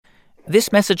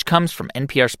This message comes from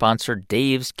NPR sponsor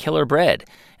Dave's Killer Bread,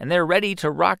 and they're ready to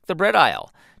rock the bread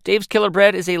aisle. Dave's Killer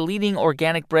Bread is a leading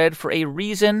organic bread for a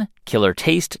reason: killer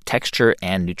taste, texture,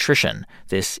 and nutrition.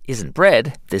 This isn't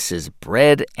bread, this is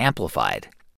bread amplified.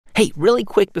 Hey, really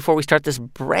quick before we start this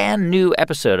brand new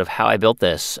episode of How I Built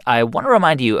This, I want to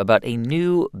remind you about a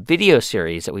new video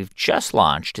series that we've just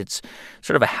launched. It's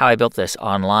sort of a How I Built This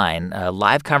online, a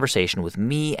live conversation with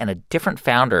me and a different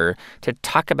founder to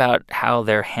talk about how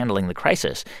they're handling the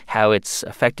crisis, how it's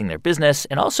affecting their business,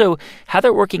 and also how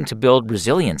they're working to build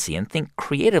resiliency and think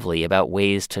creatively about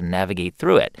ways to navigate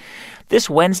through it. This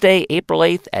Wednesday, April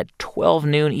 8th at 12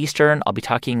 noon Eastern, I'll be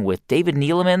talking with David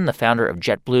Neeleman, the founder of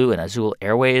JetBlue and Azul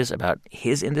Airways, about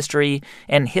his industry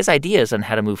and his ideas on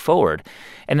how to move forward.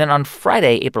 And then on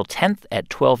Friday, April 10th at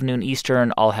 12 noon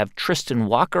Eastern, I'll have Tristan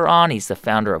Walker on. He's the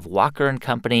founder of Walker &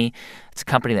 Company. It's a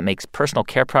company that makes personal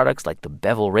care products like the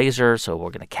Bevel razor, so we're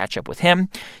going to catch up with him.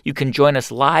 You can join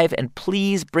us live, and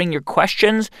please bring your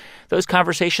questions. Those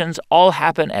conversations all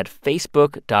happen at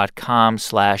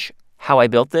facebook.com/How I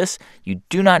Built This. You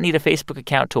do not need a Facebook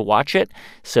account to watch it,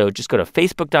 so just go to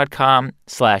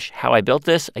facebook.com/How I Built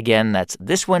This. Again, that's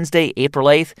this Wednesday, April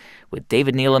 8th, with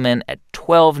David Neeleman at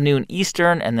 12 noon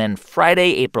Eastern, and then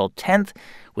Friday, April 10th,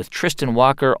 with Tristan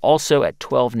Walker, also at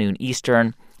 12 noon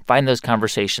Eastern. Find those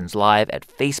conversations live at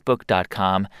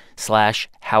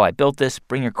facebook.com/How I Built This.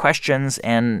 Bring your questions,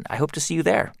 and I hope to see you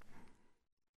there.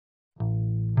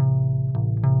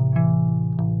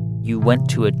 You went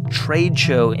to a trade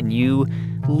show and you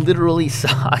literally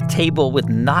saw a table with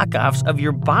knockoffs of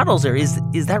your bottles there. Is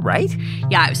that right?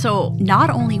 Yeah, so not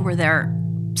only were there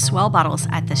Swell bottles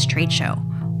at this trade show,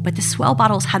 but the Swell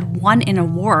bottles had won an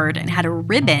award and had a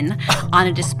ribbon on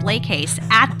a display case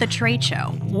at the trade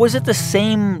show. Was it the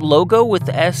same logo with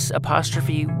the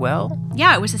S''well?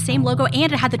 Yeah, it was the same logo,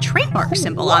 and it had the trademark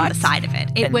symbol on the side of it.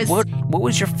 What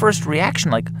was your first reaction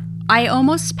like? I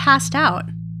almost passed out.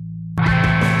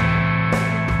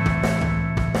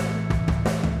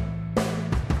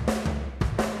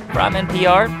 From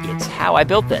NPR, it's How I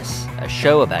Built This, a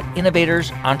show about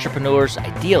innovators, entrepreneurs,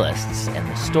 idealists, and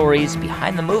the stories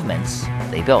behind the movements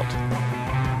they built.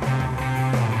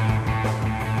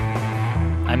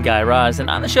 I'm Guy Raz, and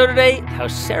on the show today, how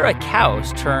Sarah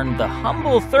Kauss turned the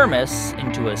humble thermos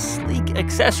into a sleek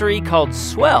accessory called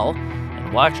Swell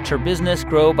and watched her business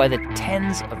grow by the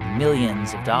tens of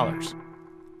millions of dollars.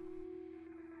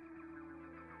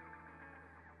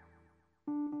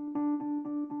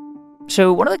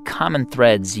 So one of the common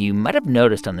threads you might have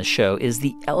noticed on the show is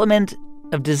the element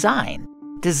of design.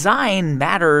 Design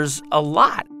matters a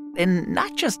lot, and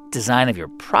not just design of your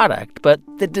product, but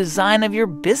the design of your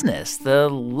business, the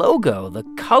logo, the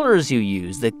colors you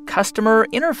use, the customer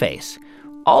interface.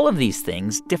 All of these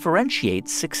things differentiate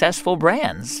successful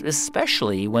brands,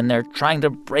 especially when they're trying to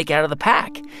break out of the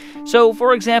pack. So,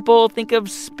 for example, think of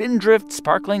Spindrift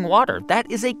sparkling water. That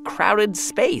is a crowded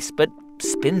space, but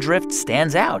Spindrift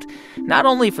stands out, not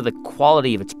only for the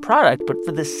quality of its product, but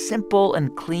for the simple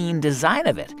and clean design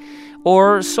of it.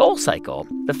 Or SoulCycle.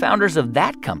 The founders of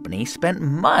that company spent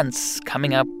months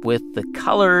coming up with the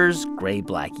colors, gray,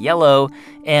 black, yellow,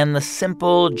 and the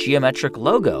simple geometric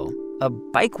logo, a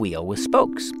bike wheel with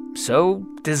spokes. So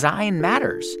design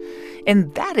matters.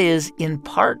 And that is, in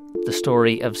part, the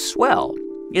story of Swell.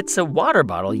 It's a water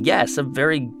bottle, yes, a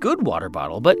very good water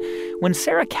bottle. But when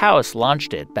Sarah Kauss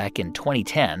launched it back in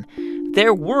 2010,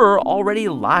 there were already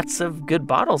lots of good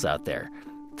bottles out there.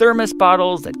 Thermos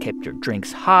bottles that kept your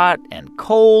drinks hot and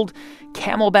cold,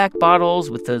 Camelback bottles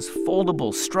with those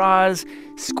foldable straws,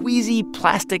 squeezy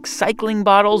plastic cycling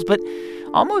bottles, but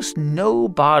almost no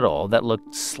bottle that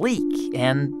looked sleek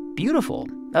and beautiful,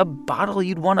 a bottle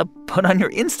you'd want to put on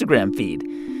your Instagram feed.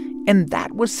 And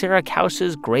that was Sarah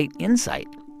Kauss's great insight.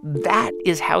 That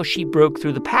is how she broke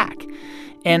through the pack.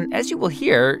 And as you will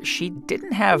hear, she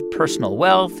didn't have personal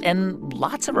wealth, and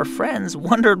lots of her friends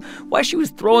wondered why she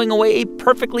was throwing away a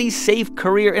perfectly safe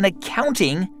career in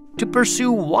accounting to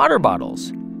pursue water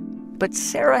bottles. But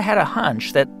Sarah had a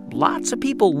hunch that lots of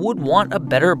people would want a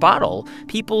better bottle,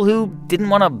 people who didn't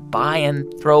want to buy and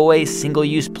throw away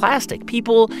single-use plastic,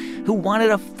 people who wanted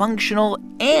a functional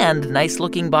and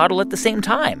nice-looking bottle at the same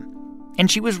time. And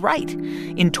she was right.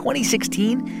 In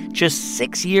 2016, just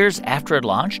 6 years after it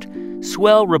launched,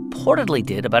 Swell reportedly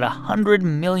did about $100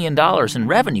 million in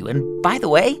revenue. And by the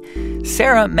way,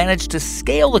 Sarah managed to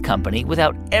scale the company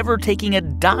without ever taking a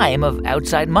dime of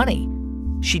outside money.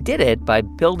 She did it by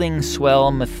building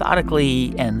Swell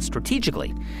methodically and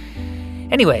strategically.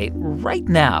 Anyway, right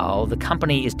now, the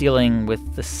company is dealing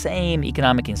with the same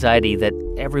economic anxiety that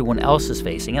everyone else is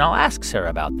facing, and I'll ask Sarah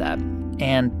about that.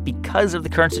 And because of the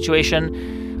current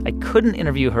situation, I couldn't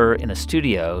interview her in a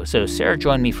studio, so Sarah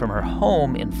joined me from her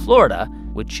home in Florida,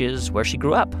 which is where she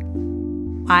grew up.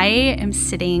 I am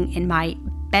sitting in my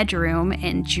bedroom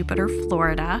in Jupiter,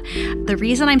 Florida. The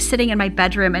reason I'm sitting in my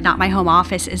bedroom and not my home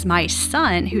office is my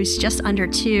son, who's just under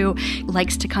 2,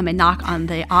 likes to come and knock on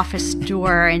the office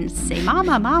door and say,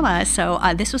 "Mama, Mama." So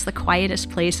this was the quietest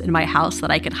place in my house that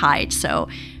I could hide. So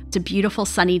it's a beautiful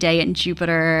sunny day in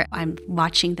Jupiter. I'm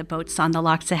watching the boats on the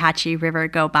Loxahatchee River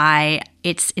go by.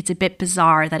 It's a bit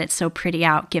bizarre that it's so pretty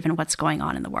out given what's going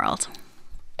on in the world.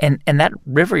 And that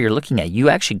river you're looking at, you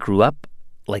actually grew up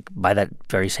like by that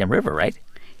very same river, right?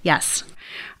 Yes.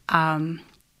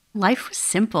 Life was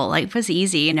simple. Life was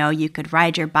easy. You could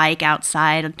ride your bike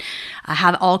outside,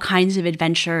 have all kinds of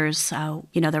adventures.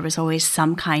 There was always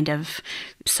some kind of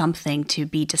something to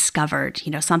be discovered,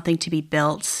 something to be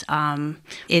built.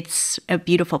 It's a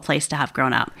beautiful place to have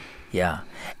grown up. Yeah.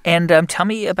 And tell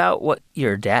me about what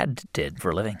your dad did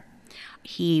for a living.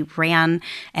 He ran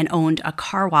and owned a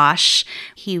car wash.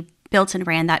 He built and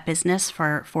ran that business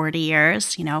for 40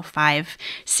 years,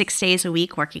 5-6 days a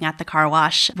week working at the car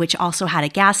wash, which also had a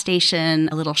gas station,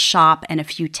 a little shop, and a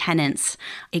few tenants,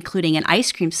 including an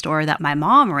ice cream store that my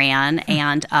mom ran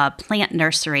and a plant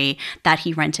nursery that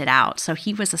he rented out. So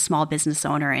he was a small business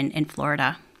owner in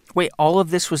Florida. Wait, all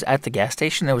of this was at the gas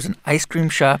station? There was an ice cream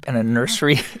shop and a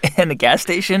nursery and a gas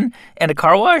station and a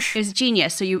car wash? It was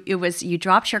genius. So you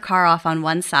dropped your car off on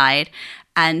one side,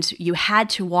 and you had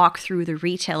to walk through the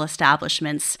retail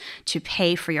establishments to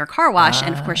pay for your car wash.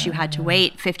 And of course, you had to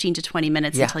wait 15 to 20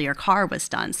 minutes until your car was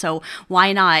done. So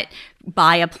why not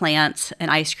buy a plant, an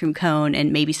ice cream cone,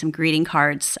 and maybe some greeting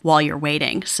cards while you're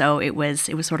waiting? So it was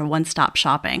sort of one-stop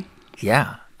shopping.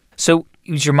 Yeah. So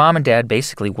your mom and dad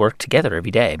basically worked together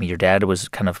every day. I mean, your dad was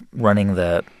kind of running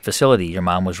the facility. Your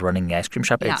mom was running the ice cream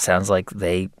shop. Yeah. It sounds like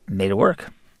they made it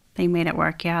work. They made it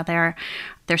work. Yeah,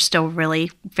 they're still really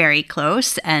very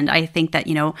close. And I think that,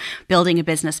 building a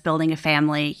business, building a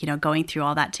family, going through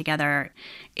all that together,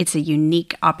 it's a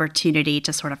unique opportunity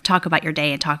to sort of talk about your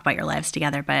day and talk about your lives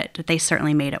together. But they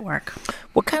certainly made it work.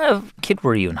 What kind of kid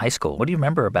were you in high school? What do you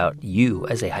remember about you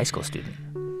as a high school student?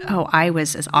 Oh, I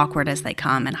was as awkward as they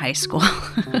come in high school.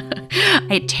 I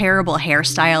had terrible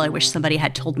hairstyle. I wish somebody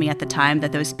had told me at the time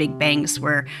that those big bangs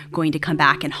were going to come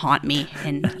back and haunt me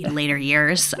in later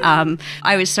years.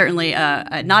 I was certainly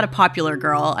not a popular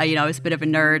girl. I was a bit of a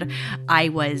nerd. I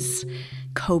was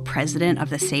co-president of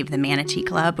the Save the Manatee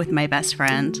Club with my best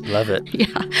friend. Love it.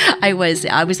 Yeah. I was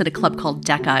at a club called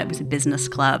DECA. It was a business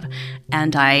club.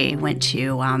 And I went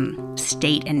to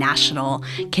state and national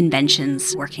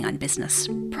conventions working on business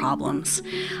problems.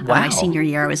 Wow. My senior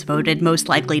year, I was voted most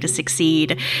likely to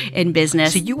succeed in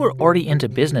business. So you were already into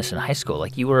business in high school.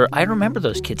 Like I remember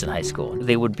those kids in high school.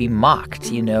 They would be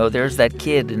mocked, there's that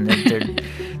kid and they're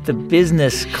the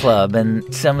business club, and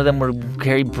some of them were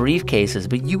carry briefcases,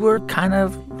 but you were kind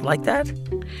of like that?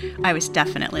 I was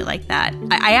definitely like that.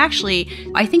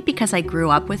 I think because I grew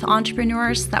up with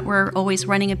entrepreneurs that were always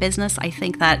running a business, I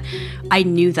think that I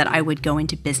knew that I would go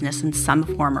into business in some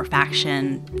form or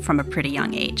fashion from a pretty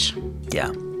young age.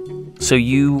 Yeah. So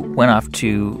you went off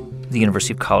to the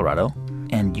University of Colorado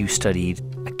and you studied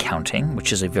accounting,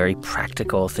 which is a very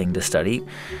practical thing to study.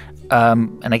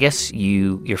 And I guess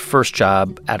your first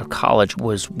job out of college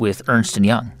was with Ernst &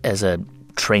 Young as a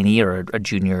trainee or a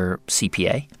junior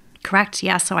CPA. Correct.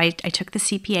 Yeah. So I took the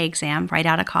CPA exam right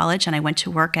out of college and I went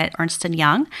to work at Ernst &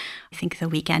 Young, I think the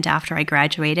weekend after I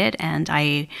graduated. And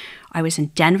I was in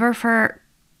Denver for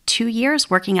 2 years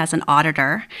working as an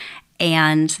auditor.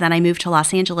 And then I moved to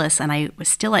Los Angeles and I was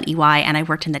still at EY and I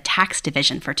worked in the tax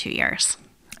division for 2 years.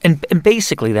 And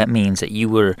basically that means that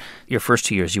your first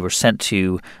 2 years, you were sent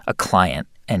to a client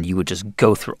and you would just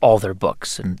go through all their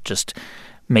books and just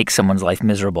make someone's life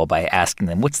miserable by asking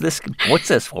them, what's this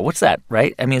for? What's that,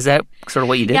 right? I mean, is that sort of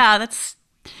what you did? Yeah, that's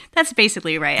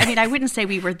basically right. I mean, I wouldn't say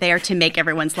we were there to make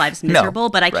everyone's lives miserable,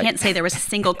 but I can't say there was a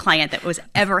single client that was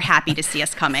ever happy to see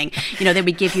us coming. They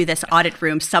would give you this audit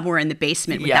room somewhere in the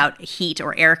basement without heat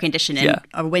or air conditioning and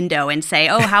a window and say,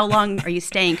 oh, how long are you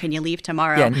staying? Can you leave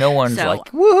tomorrow? Yeah, no one's like,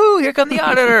 woohoo, here come the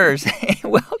auditors. Hey,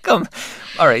 welcome.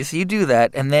 All right, so you do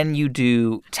that, and then you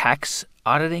do tax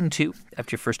auditing too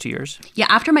after your first 2 years? Yeah,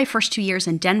 after my first 2 years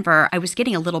in Denver, I was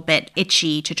getting a little bit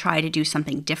itchy to try to do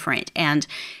something different. And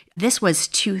this was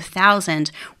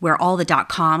 2000, where all the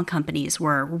 .com companies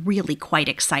were really quite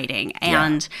exciting.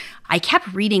 And I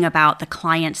kept reading about the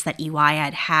clients that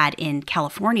EY had in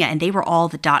California, and they were all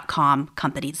the .com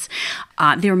companies.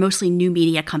 They were mostly new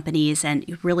media companies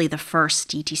and really the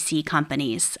first DTC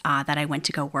companies that I went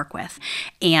to go work with.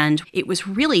 And it was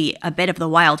really a bit of the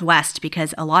Wild West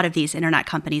because a lot of these internet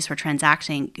companies were transitioning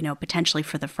transacting, potentially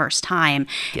for the first time.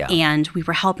 Yeah. And we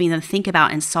were helping them think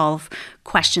about and solve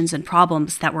questions and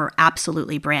problems that were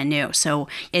absolutely brand new. So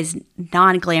as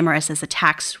non-glamorous as a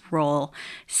tax role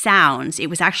sounds, it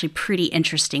was actually pretty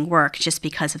interesting work just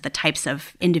because of the types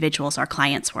of individuals our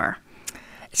clients were.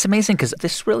 It's amazing because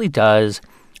this really does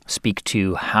speak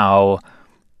to how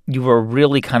you were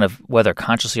really kind of, whether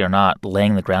consciously or not,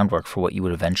 laying the groundwork for what you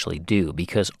would eventually do,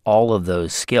 because all of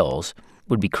those skills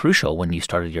would be crucial when you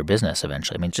started your business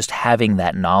eventually. I mean, just having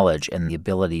that knowledge and the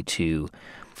ability to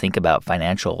think about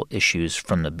financial issues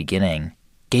from the beginning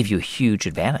gave you a huge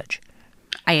advantage.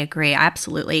 I agree.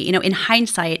 Absolutely. In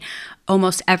hindsight,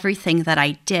 almost everything that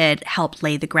I did helped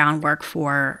lay the groundwork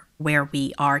for where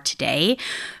we are today,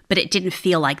 but it didn't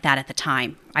feel like that at the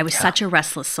time. I was such a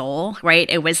restless soul, right?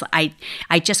 It was, I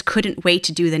just couldn't wait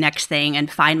to do the next thing and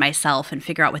find myself and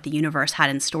figure out what the universe had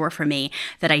in store for me,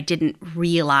 that I didn't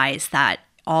realize that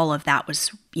all of that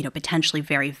was, potentially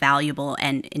very valuable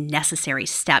and necessary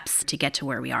steps to get to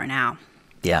where we are now.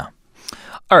 Yeah.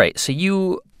 All right. So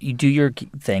you do your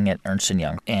thing at Ernst &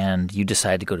 Young, and you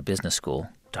decide to go to business school,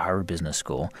 to Harvard Business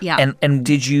School. Yeah. And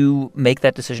did you make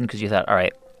that decision because you thought, all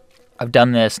right, I've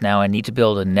done this, now I need to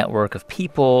build a network of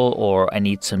people, or I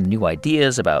need some new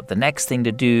ideas about the next thing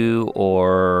to do,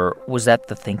 or was that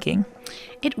the thinking?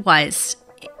 It was.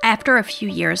 After a few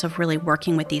years of really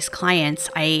working with these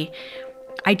clients, I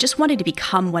just wanted to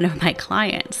become one of my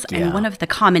clients. Yeah. And one of the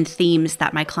common themes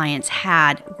that my clients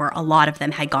had were a lot of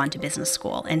them had gone to business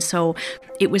school. And so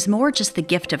it was more just the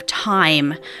gift of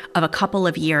time of a couple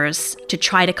of years to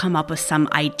try to come up with some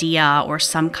idea or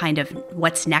some kind of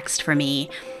what's next for me.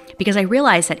 Because I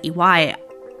realized at EY,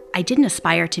 I didn't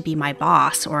aspire to be my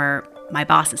boss or my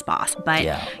boss's boss. But,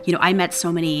 I met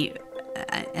so many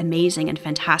amazing and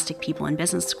fantastic people in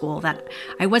business school that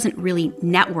I wasn't really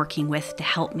networking with to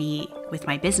help me with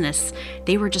my business.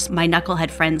 They were just my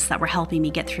knucklehead friends that were helping me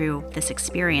get through this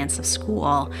experience of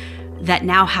school that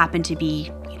now happen to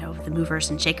be, the movers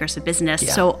and shakers of business.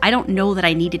 Yeah. So I don't know that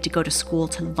I needed to go to school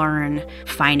to learn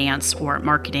finance or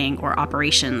marketing or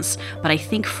operations. But I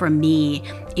think for me,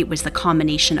 it was the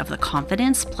combination of the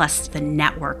confidence plus the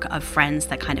network of friends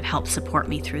that kind of helped support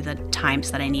me through the times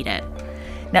that I needed.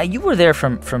 Now, you were there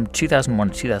from 2001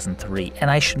 to 2003, and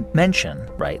I should mention,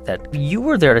 right, that you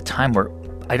were there at a time where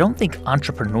I don't think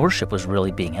entrepreneurship was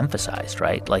really being emphasized,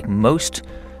 right? Like most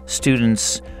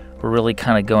students were really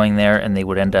kind of going there and they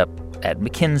would end up at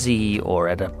McKinsey or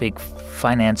at a big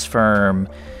finance firm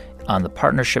on the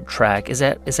partnership track. Is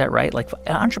that right? Like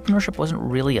entrepreneurship wasn't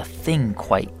really a thing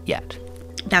quite yet.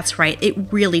 That's right. It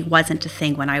really wasn't a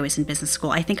thing when I was in business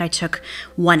school. I think I took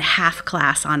one half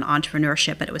class on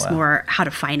entrepreneurship, but it was more how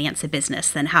to finance a business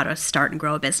than how to start and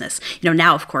grow a business.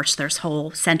 Now, of course, there's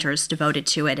whole centers devoted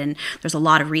to it, and there's a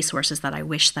lot of resources that I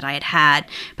wish that I had had.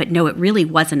 But no, it really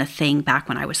wasn't a thing back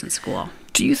when I was in school.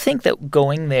 Do you think that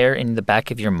going there in the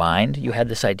back of your mind, you had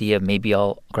this idea of maybe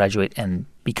I'll graduate and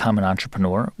become an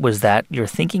entrepreneur? Was that your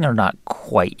thinking or not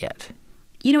quite yet?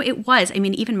 It was. I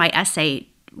mean, even my essay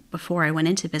before I went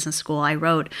into business school, I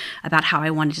wrote about how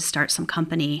I wanted to start some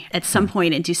company at some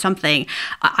point and do something.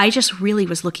 I just really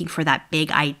was looking for that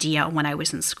big idea when I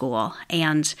was in school.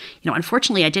 And,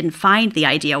 unfortunately, I didn't find the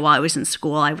idea while I was in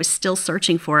school. I was still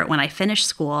searching for it when I finished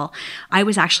school. I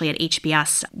was actually at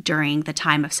HBS during the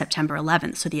time of September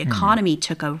 11th. So the economy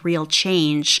took a real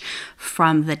change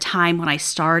from the time when I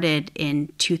started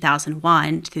in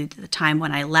 2001 to the time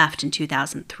when I left in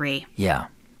 2003. Yeah.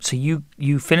 So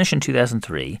you finished in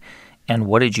 2003, and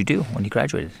what did you do when you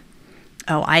graduated?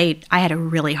 Oh, I had a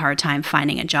really hard time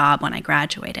finding a job when I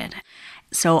graduated.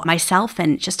 So myself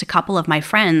and just a couple of my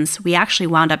friends, we actually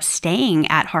wound up staying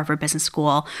at Harvard Business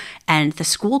School, and the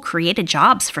school created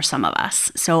jobs for some of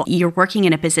us. So you're working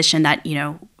in a position that,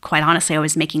 quite honestly, I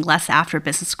was making less after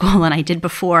business school than I did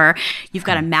before. You've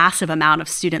got a massive amount of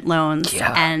student loans,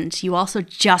 and you also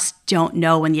just don't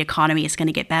know when the economy is going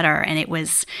to get better. And it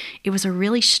was a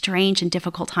really strange and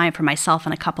difficult time for myself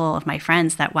and a couple of my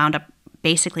friends that wound up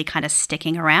basically kind of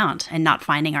sticking around and not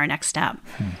finding our next step.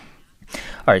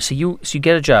 All right, so you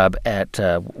get a job at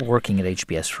working at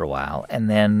HBS for a while, and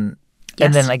then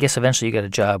I guess eventually you got a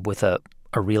job with a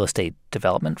real estate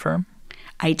development firm?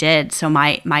 I did. So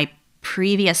my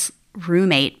previous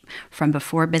roommate from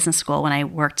before business school, when I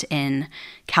worked in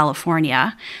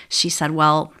California, she said,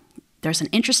 well, there's an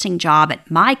interesting job at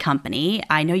my company.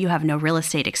 I know you have no real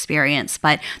estate experience,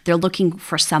 but they're looking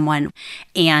for someone.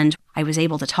 And I was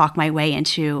able to talk my way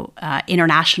into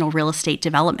international real estate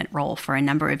development role for a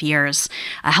number of years,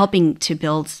 helping to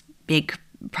build big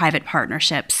private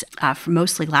partnerships for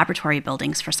mostly laboratory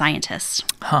buildings for scientists.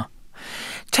 Huh.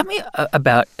 Tell me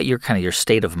about your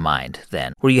state of mind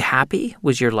then. Were you happy?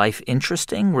 Was your life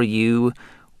interesting? Were you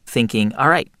thinking, all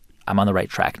right, I'm on the right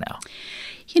track now?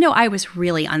 I was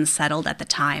really unsettled at the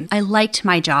time. I liked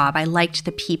my job. I liked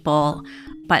the people.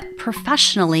 But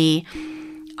professionally,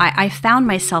 I found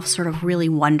myself sort of really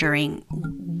wondering,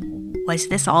 was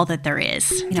this all that there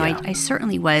is? I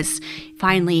certainly was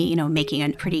finally, making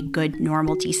a pretty good,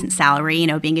 normal, decent salary,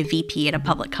 being a VP at a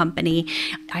public company.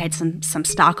 I had some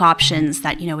stock options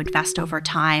that, would vest over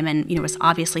time and, was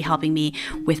obviously helping me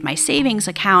with my savings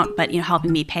account, but,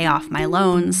 helping me pay off my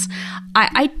loans.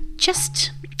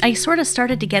 I sort of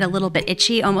started to get a little bit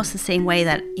itchy, almost the same way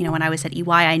that, when I was at EY,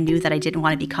 I knew that I didn't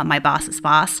want to become my boss's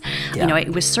boss. Yeah.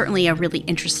 It was certainly a really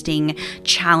interesting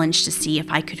challenge to see if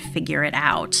I could figure it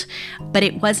out. But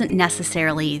it wasn't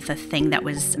necessarily the thing that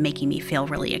was making me feel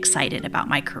really excited about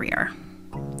my career.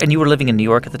 And you were living in New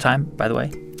York at the time, by the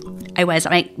way? I was.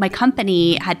 My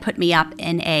company had put me up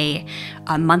in a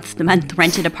month-to-month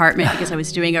rented apartment because I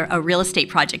was doing a real estate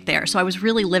project there. So I was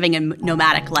really living a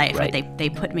nomadic life. Right. They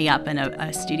put me up in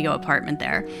a studio apartment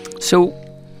there. So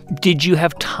did you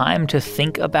have time to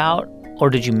think about, or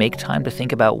did you make time to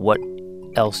think about what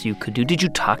else you could do? Did you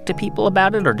talk to people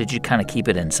about it, or did you kind of keep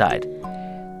it inside?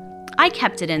 I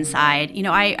kept it inside.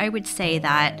 I would say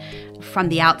that from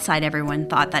the outside, everyone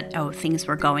thought that, things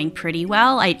were going pretty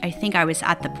well. I think I was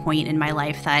at the point in my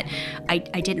life that I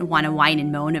didn't want to whine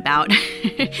and moan about.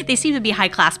 They seem to be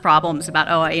high-class problems about,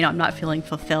 I'm not feeling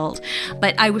fulfilled.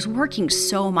 But I was working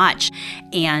so much,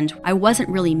 and I wasn't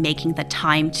really making the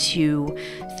time to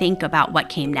think about what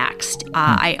came next.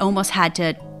 I almost had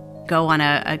to go on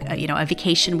a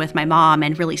vacation with my mom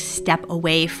and really step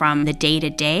away from the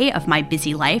day-to-day of my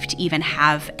busy life to even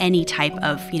have any type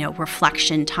of,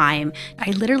 reflection time.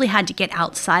 I literally had to get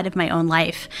outside of my own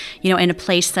life, in a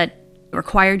place that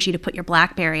required you to put your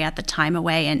BlackBerry at the time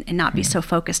away and not be so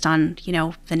focused on,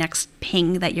 the next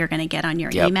ping that you're going to get on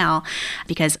your email,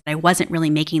 because I wasn't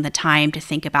really making the time to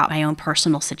think about my own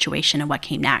personal situation and what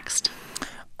came next.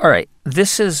 All right.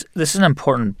 This is an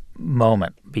important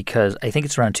moment because I think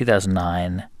it's around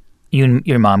 2009. You and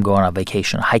your mom go on a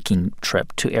vacation, a hiking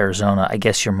trip to Arizona. I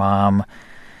guess your mom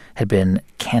had been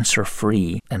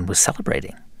cancer-free and was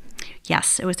celebrating.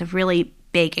 Yes, it was a really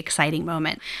big, exciting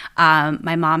moment.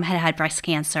 My mom had breast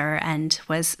cancer and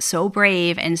was so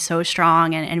brave and so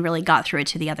strong and really got through it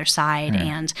to the other side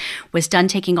and was done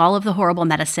taking all of the horrible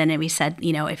medicine. And we said,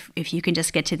 if you can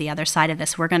just get to the other side of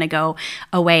this, we're going to go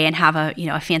away and have a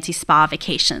fancy spa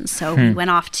vacation. So we went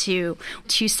off to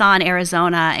Tucson,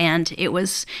 Arizona, and it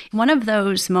was one of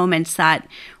those moments that,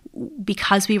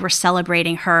 because we were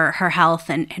celebrating her health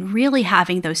and really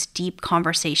having those deep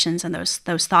conversations and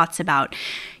those thoughts about,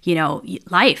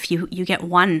 life, you get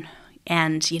one,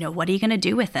 and, what are you going to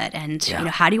do with it? And,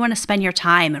 how do you want to spend your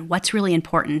time and what's really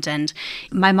important? And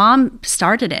my mom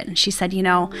started it and she said,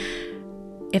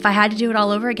 if I had to do it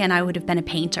all over again, I would have been a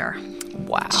painter.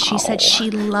 Wow. She said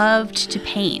she loved to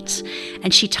paint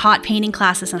and she taught painting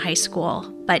classes in high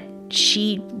school, but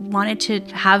she wanted to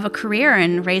have a career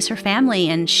and raise her family,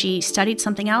 and she studied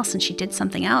something else and she did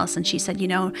something else. And she said,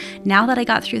 now that I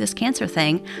got through this cancer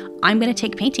thing, I'm going to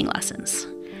take painting lessons.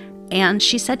 And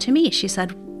she said to me,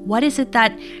 what is it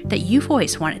that you've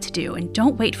always wanted to do? And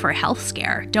don't wait for a health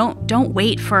scare. Don't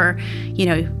wait for,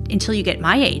 until you get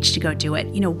my age to go do it.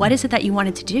 What is it that you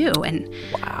wanted to do? And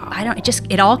wow.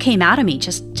 It all came out of me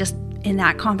just in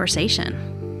that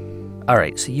conversation. All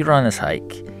right. So you're on this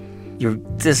hike.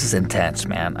 This is intense,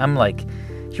 man. I'm like,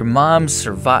 your mom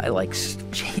survived, like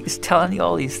she's telling you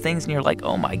all these things and you're like,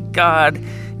 oh my God,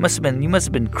 you must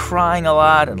have been crying a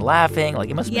lot and laughing.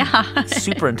 Like it must have been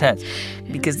super intense,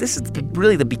 because this is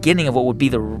really the beginning of what would be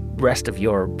the rest of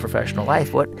your professional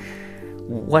life.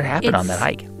 What happened on that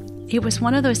hike? It was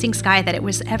one of those things, Guy, that it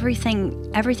was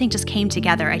everything just came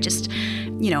together. I just,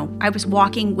 I was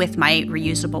walking with my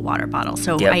reusable water bottle.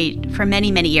 So I, for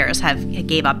many, many years,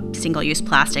 gave up single-use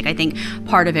plastic. I think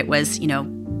part of it was,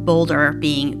 Boulder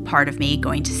being part of me,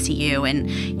 going to CU and,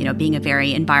 being a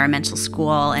very environmental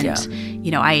school. And,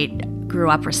 I grew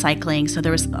up recycling. So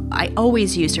I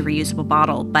always used a reusable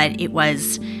bottle, but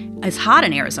it's hot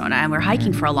in Arizona and we're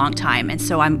hiking for a long time. And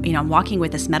so I'm walking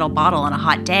with this metal bottle on a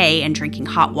hot day and drinking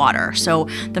hot water. So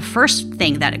the first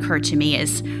thing that occurred to me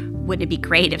is, wouldn't it be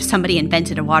great if somebody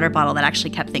invented a water bottle that actually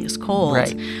kept things cold?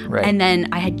 Right. And then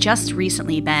I had just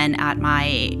recently been at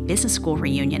my business school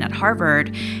reunion at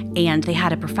Harvard, and they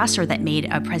had a professor that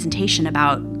made a presentation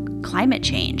about climate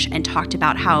change and talked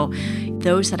about how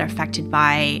those that are affected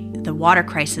by the water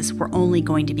crisis were only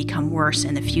going to become worse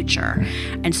in the future.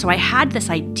 And so I had this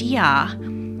idea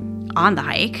on the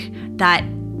hike that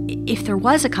if there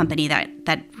was a company that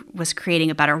was creating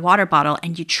a better water bottle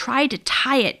and you tried to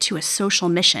tie it to a social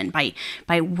mission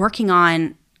by working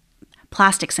on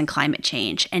plastics and climate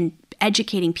change and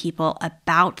educating people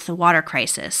about the water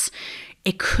crisis,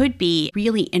 it could be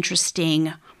really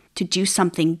interesting to do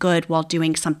something good while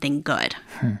doing something good.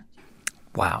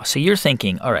 Wow. So you're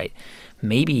thinking, all right,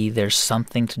 maybe there's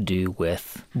something to do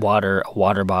with water, a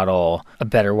water bottle, a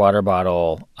better water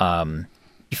bottle. You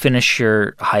finish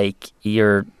your hike,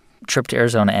 your trip to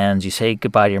Arizona ends, you say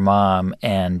goodbye to your mom,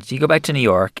 and you go back to New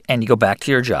York, and you go back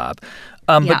to your job.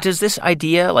 But does this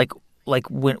idea, like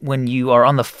when you are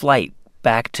on the flight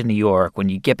back to New York, when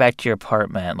you get back to your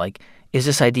apartment, like, is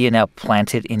this idea now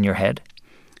planted in your head?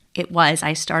 It was.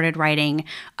 I started writing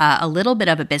a little bit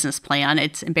of a business plan.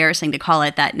 It's embarrassing to call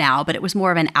it that now, but it was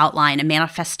more of an outline, a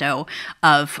manifesto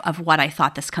of what I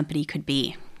thought this company could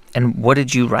be. And what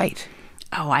did you write?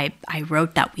 Oh, I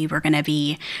wrote that we were going to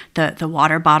be the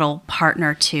water bottle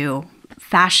partner to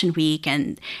Fashion Week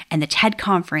and the TED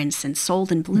Conference and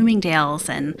Sold in Bloomingdale's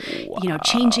and,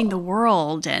 changing the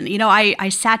world. And, I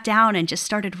sat down and just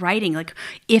started writing, like,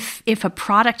 if a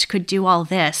product could do all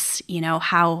this,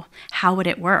 how would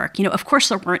it work? Of course,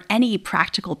 there weren't any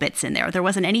practical bits in there. There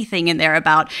wasn't anything in there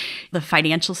about the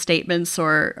financial statements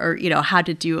or how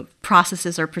to do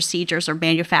processes or procedures or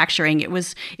manufacturing. It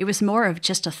was more of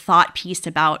just a thought piece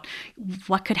about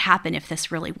what could happen if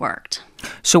this really worked.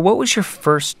 So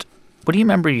what do you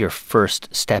remember your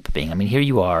first step being? I mean, here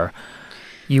you are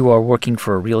working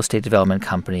for a real estate development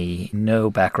company,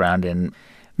 no background in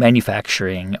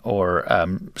manufacturing or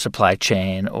supply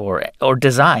chain or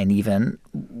design even.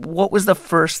 What was the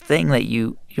first thing that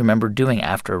you remember doing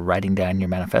after writing down your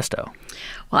manifesto?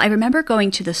 Well, I remember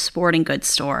going to the sporting goods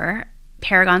store,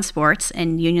 Paragon Sports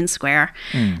in Union Square,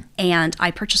 and I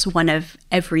purchased one of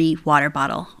every water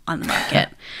bottle on the market.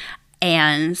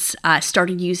 And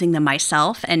started using them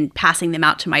myself and passing them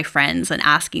out to my friends and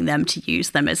asking them to use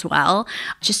them as well,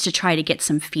 just to try to get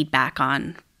some feedback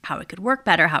on how it could work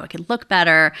better, how it could look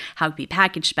better, how it could be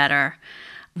packaged better.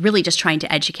 Really just trying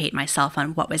to educate myself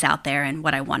on what was out there and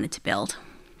what I wanted to build.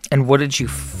 And what did you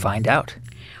find out?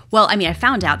 Well, I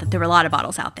found out that there were a lot of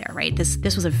bottles out there, right?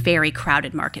 This was a very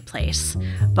crowded marketplace.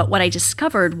 But what I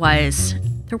discovered was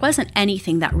there wasn't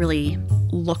anything that really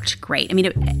looked great.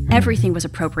 Everything was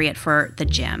appropriate for the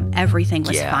gym. Everything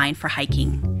was fine for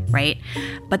hiking, right?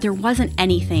 But there wasn't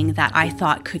anything that I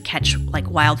thought could catch like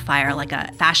wildfire, like a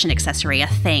fashion accessory, a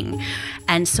thing.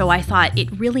 And so I thought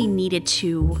it really needed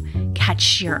to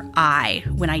catch your eye.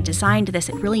 When I designed this,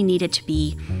 it really needed to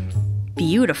be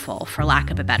beautiful, for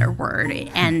lack of a better word.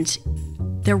 And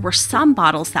there were some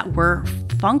bottles that were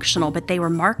functional, but they were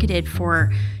marketed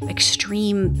for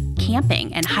extreme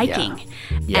camping and hiking.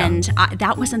 Yeah. And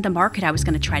that wasn't the market I was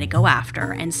going to try to go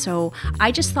after. And so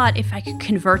I just thought if I could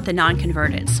convert the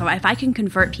non-converted, so if I can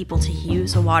convert people to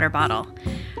use a water bottle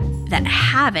that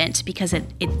haven't, because it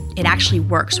actually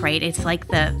works, right? It's like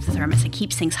the thermos, it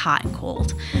keeps things hot and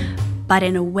cold, but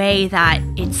in a way that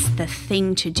it's the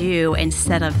thing to do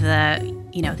instead of the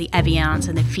Evians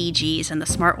and the Fijis and the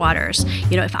Smart Waters.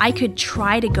 If I could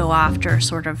try to go after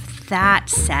sort of that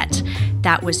set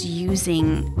that was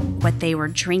using what they were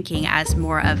drinking as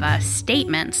more of a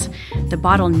statement, the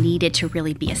bottle needed to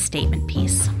really be a statement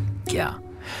piece. Yeah.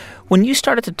 When you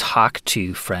started to talk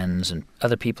to friends and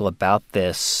other people about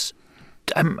this,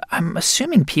 I'm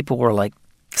assuming people were like,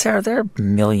 Sarah, there are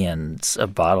millions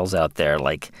of bottles out there.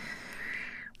 Like,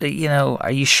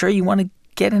 are you sure you want to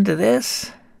get into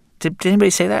this? Did anybody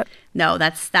say that? No,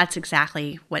 that's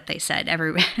exactly what they said.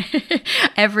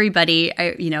 Everybody,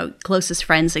 closest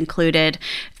friends included,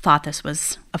 thought this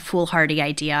was a foolhardy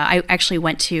idea. I actually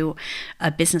went to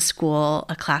a business school,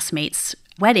 a classmate's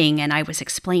wedding, and I was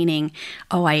explaining,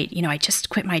 I just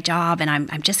quit my job and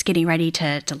I'm just getting ready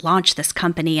to launch this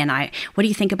company, and what do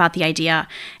you think about the idea?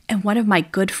 And one of my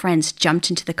good friends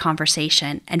jumped into the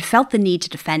conversation and felt the need to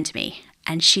defend me.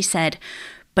 And she said,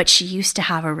 but she used to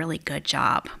have a really good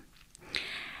job.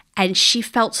 And she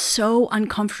felt so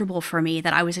uncomfortable for me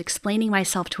that I was explaining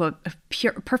myself to a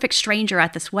perfect stranger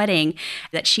at this wedding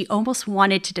that she almost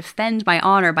wanted to defend my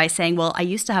honor by saying, well, I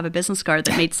used to have a business card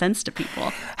that made sense to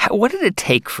people. What did it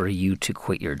take for you to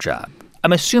quit your job?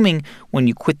 I'm assuming when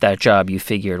you quit that job, you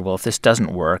figured, well, if this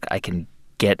doesn't work, I can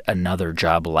get another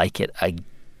job like it again.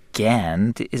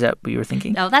 Is that what you were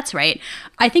thinking? No, that's right.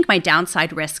 I think my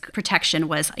downside risk protection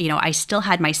was, I still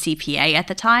had my CPA at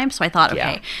the time. So I thought,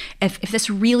 okay, if this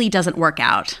really doesn't work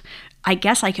out, I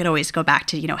guess I could always go back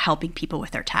to, helping people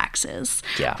with their taxes,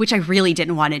 which I really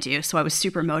didn't want to do. So I was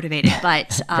super motivated.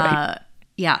 But right.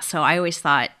 So I always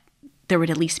thought there would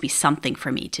at least be something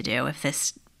for me to do if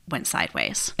this went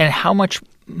sideways. And how much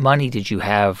money did you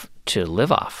have to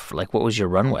live off? Like, what was your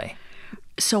runway?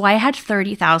 So I had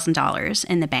 $30,000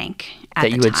 in the bank at the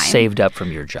time. That you had saved up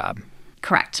from your job.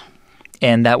 Correct.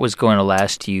 And that was going to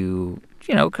last you,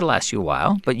 it could last you a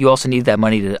while, but you also need that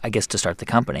money to, I guess, to start the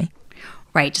company.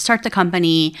 Right, to start the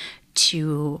company,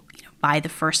 to buy the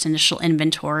first initial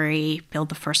inventory, build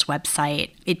the first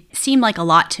website. It seemed like a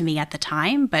lot to me at the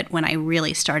time, but when I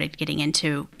really started getting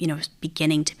into,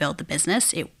 beginning to build the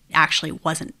business, it actually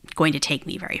wasn't going to take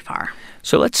me very far.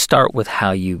 So let's start with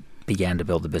how you began to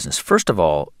build the business. First of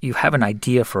all, you have an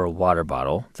idea for a water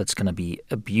bottle that's going to be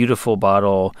a beautiful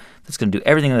bottle, that's going to do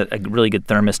everything that a really good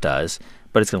thermos does,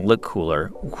 but it's going to look cooler.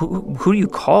 Who do you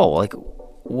call? Like,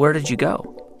 where did you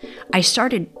go? I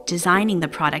started designing the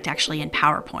product actually in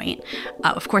PowerPoint.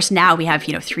 Of course, now we have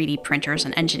 3D printers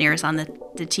and engineers on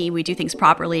the team. We do things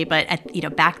properly, but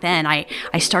back then I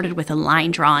started with a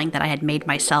line drawing that I had made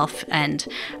myself, and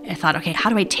I thought, okay, how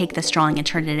do I take this drawing and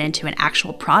turn it into an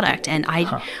actual product? And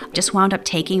I just wound up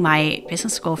taking my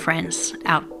business school friends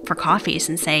out for coffees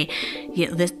and say,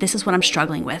 this is what I'm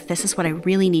struggling with. This is what I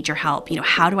really need your help.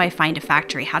 How do I find a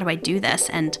factory? How do I do this?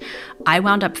 And I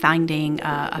wound up finding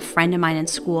a friend of mine in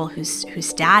school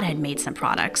whose dad had made some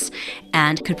products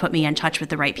and could put me in touch with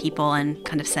the right people and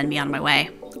kind of send me on my way.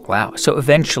 Wow. So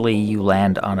eventually you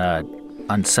land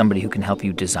on somebody who can help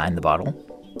you design the bottle?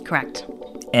 Correct.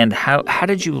 And how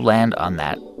did you land on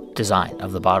that design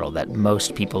of the bottle that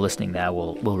most people listening now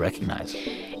will recognize?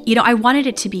 I wanted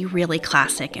it to be really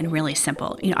classic and really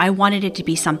simple. I wanted it to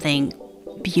be something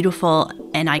beautiful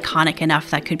and iconic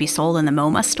enough that could be sold in the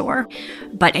MoMA store,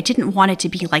 but I didn't want it to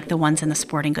be like the ones in the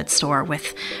sporting goods store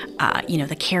with,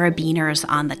 the carabiners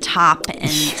on the top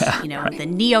and, right. the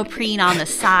neoprene on the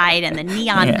side and the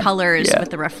neon colors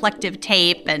with the reflective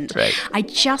tape. And I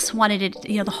just wanted it,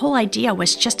 the whole idea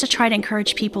was just to try to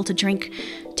encourage people to drink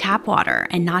tap water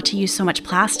and not to use so much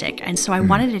plastic. And so I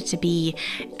wanted it to be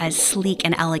as sleek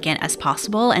and elegant as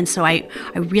possible. And so I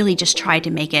really just tried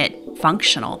to make it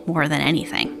functional more than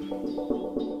anything.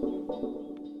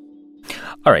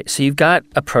 All right, so you've got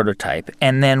a prototype,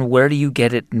 and then where do you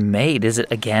get it made? Is it,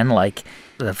 again, like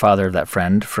the father of that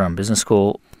friend from business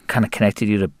school kind of connected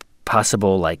you to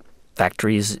possible,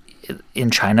 factories in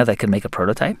China that could make a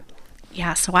prototype?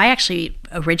 Yeah, so I actually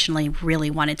originally really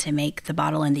wanted to make the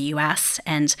bottle in the U.S.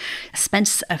 and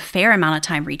spent a fair amount of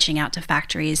time reaching out to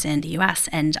factories in the U.S.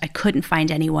 and I couldn't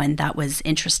find anyone that was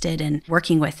interested in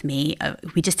working with me.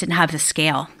 We just didn't have the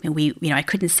scale. And I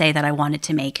couldn't say that I wanted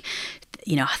to make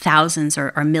thousands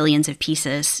or millions of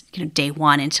pieces, day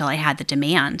one until I had the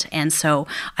demand. And so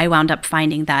I wound up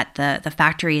finding that the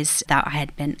factories that I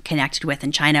had been connected with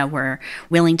in China were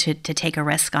willing to take a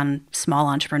risk on small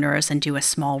entrepreneurs and do a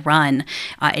small run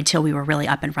until we were really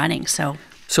up and running. So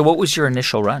what was your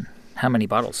initial run? How many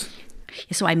bottles?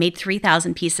 So I made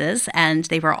 3,000 pieces, and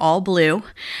they were all blue.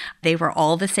 They were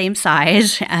all the same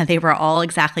size. They were all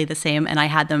exactly the same, and I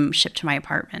had them shipped to my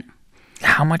apartment.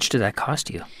 How much did that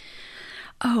cost you?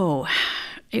 Oh,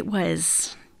 it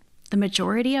was the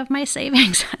majority of my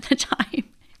savings at the time.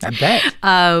 I bet.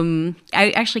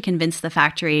 I actually convinced the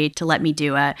factory to let me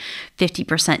do a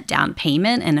 50% down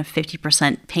payment and a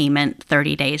 50% payment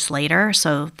 30 days later.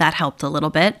 So that helped a little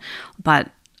bit.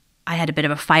 But I had a bit of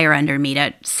a fire under me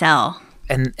to sell.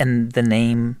 And the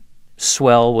name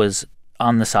Swell was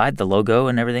on the side? The logo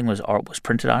and everything was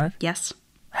printed on it? Yes.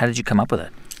 How did you come up with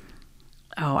it?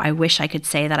 Oh, I wish I could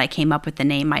say that I came up with the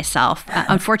name myself.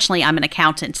 Unfortunately, I'm an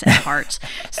accountant at heart.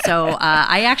 So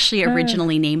I actually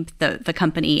originally named the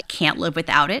company Can't Live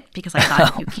Without It because I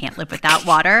thought you can't live without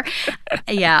water.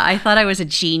 Yeah, I thought I was a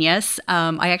genius.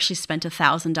 I actually spent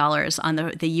 $1,000 on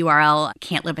the URL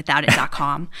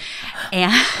can'tlivewithoutit.com.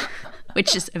 And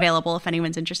which is available if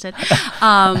anyone's interested. It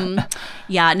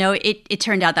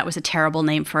turned out that was a terrible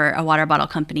name for a water bottle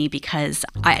company because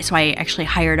I actually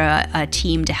hired a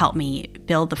team to help me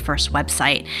build the first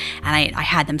website, and I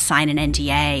had them sign an NDA,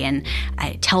 and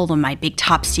I tell them my big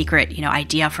top secret,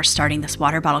 idea for starting this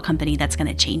water bottle company that's going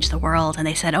to change the world. And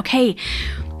they said, okay,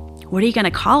 what are you going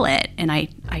to call it? And I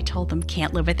told them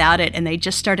Can't Live Without It, and they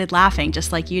just started laughing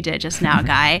just like you did just now,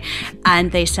 Guy.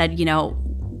 And they said,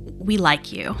 we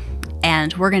like you.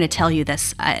 And we're going to tell you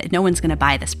this, no one's going to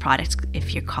buy this product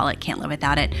if you call it Can't Live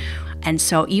Without It. And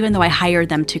so even though I hired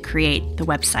them to create the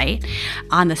website,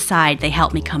 on the side, they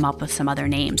helped me come up with some other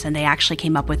names. And they actually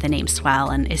came up with the name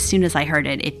Swell. And as soon as I heard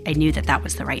it, I knew that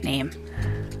was the right name.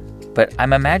 But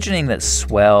I'm imagining that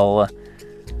Swell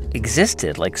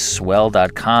existed, like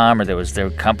Swell.com, or there were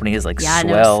companies like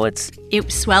Swell.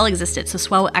 Swell existed. So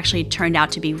Swell actually turned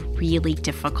out to be really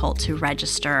difficult to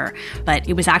register. But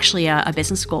it was actually a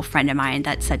business school friend of mine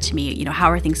that said to me, how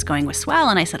are things going with Swell?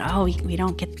 And I said,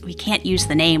 we can't use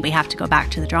the name. We have to go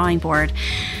back to the drawing board.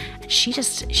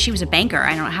 She was a banker.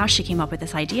 I don't know how she came up with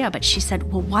this idea, but she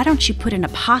said, well, why don't you put an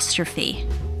apostrophe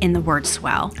in the word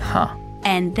Swell? Huh.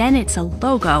 And then it's a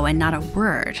logo and not a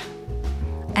word.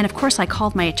 And of course, I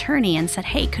called my attorney and said,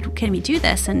 hey, can we do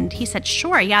this? And he said,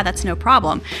 sure, yeah, that's no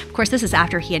problem. Of course, this is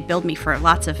after he had billed me for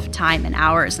lots of time and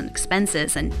hours and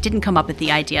expenses and didn't come up with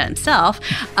the idea himself.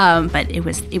 But it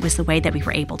was the way that we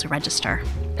were able to register.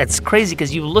 It's crazy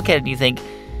because you look at it and you think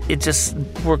it just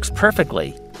works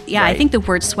perfectly. Yeah, right? I think the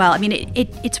word swell,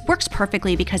 it works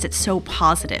perfectly because it's so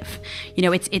positive.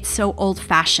 It's so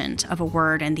old-fashioned of a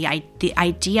word, and the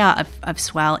idea of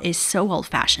swell is so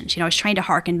old-fashioned. I was trying to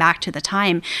harken back to the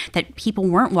time that people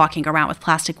weren't walking around with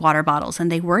plastic water bottles,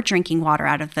 and they were drinking water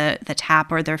out of the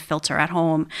tap or their filter at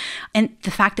home. And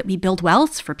the fact that we build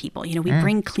wells for people, we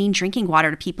bring clean drinking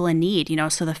water to people in need,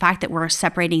 so the fact that we're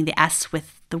separating the S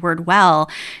with the word well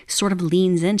sort of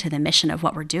leans into the mission of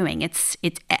what we're doing. It's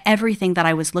everything that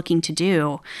I was looking to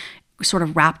do sort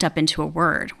of wrapped up into a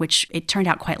word, which it turned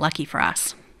out quite lucky for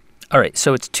us. All right.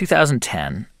 So it's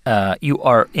 2010. You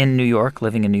are in New York,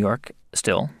 living in New York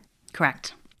still.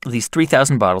 Correct. These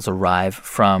 3,000 bottles arrive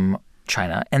from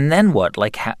China. And then what?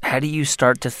 Like, how do you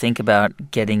start to think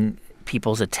about getting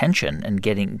people's attention and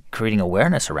creating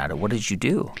awareness around it? What did you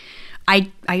do?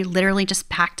 I literally just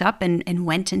packed up and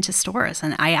went into stores,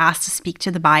 and I asked to speak to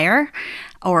the buyer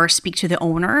or speak to the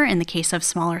owner in the case of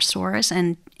smaller stores,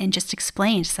 and just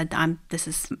explained, said, this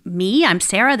is me, I'm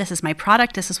Sarah, this is my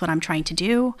product, this is what I'm trying to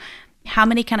do. How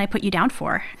many can I put you down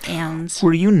for? And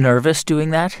were you nervous doing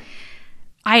that?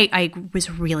 I was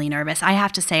really nervous. I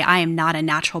have to say, I am not a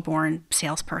natural-born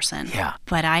salesperson. Yeah.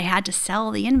 But I had to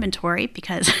sell the inventory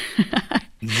because I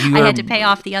had to pay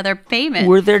off the other payment.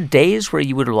 Were there days where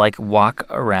you would walk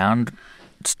around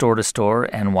store to store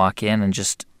and walk in and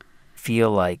just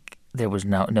feel like there was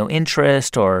no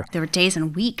interest, or? There were days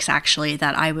and weeks actually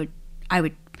that I would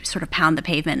sort of pound the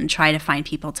pavement and try to find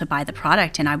people to buy the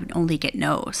product, and I would only get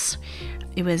no's.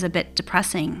 It was a bit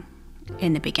depressing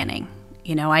in the beginning.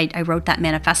 I wrote that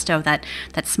manifesto, that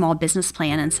small business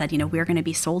plan, and said, we're going to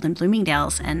be sold in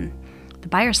Bloomingdale's. And the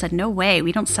buyer said, no way,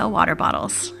 we don't sell water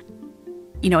bottles.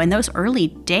 In those early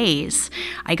days,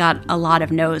 I got a lot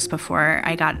of no's before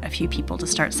I got a few people to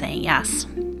start saying yes.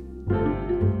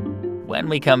 When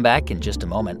we come back in just a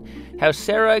moment, how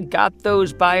Sarah got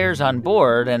those buyers on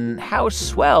board and how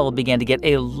Swell began to get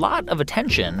a lot of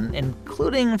attention,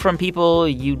 including from people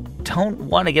you don't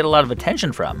want to get a lot of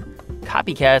attention from.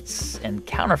 Copycats and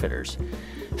counterfeiters.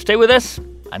 Stay with us.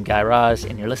 I'm Guy Raz,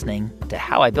 and you're listening to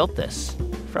How I Built This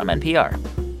from NPR.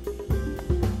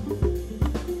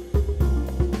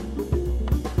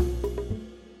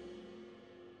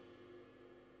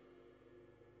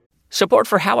 Support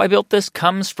for How I Built This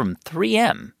comes from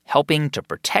 3M, helping to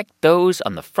protect those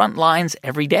on the front lines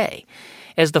every day.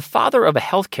 As the father of a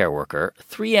healthcare worker,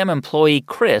 3M employee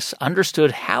Chris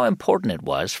understood how important it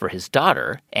was for his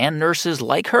daughter and nurses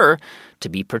like her to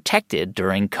be protected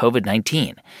during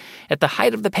COVID-19. At the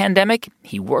height of the pandemic,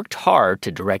 he worked hard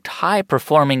to direct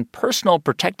high-performing personal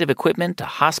protective equipment to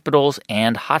hospitals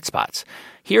and hotspots.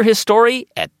 Hear his story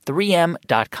at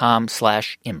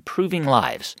 3m.com/improving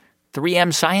lives.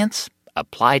 3M science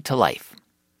applied to life.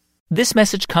 This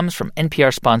message comes from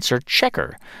NPR sponsor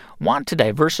Checker. Want to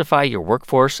diversify your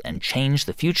workforce and change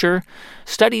the future?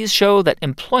 Studies show that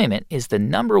employment is the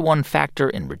 #1 factor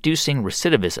in reducing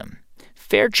recidivism.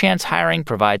 Fair Chance Hiring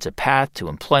provides a path to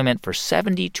employment for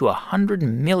 70 to 100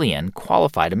 million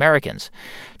qualified Americans.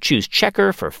 Choose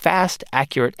Checker for fast,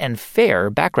 accurate, and fair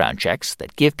background checks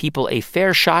that give people a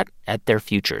fair shot at their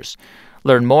futures.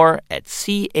 Learn more at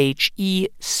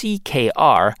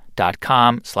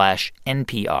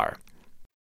checkr.com/NPR.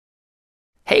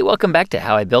 Hey, welcome back to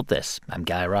How I Built This. I'm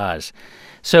Guy Raz.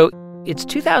 So it's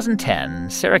 2010.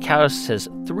 Sarah Kauss has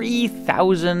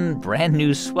 3,000 brand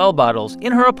new Swell bottles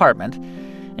in her apartment,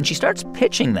 and she starts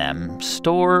pitching them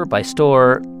store by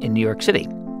store in New York City.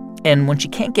 And when she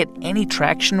can't get any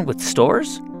traction with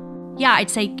stores, yeah, I'd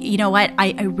say, you know what,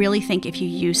 I really think if you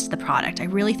used the product, I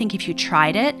really think if you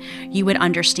tried it, you would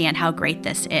understand how great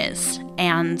this is.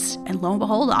 And lo and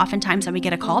behold, oftentimes I would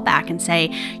get a call back and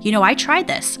say, I tried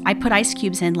this. I put ice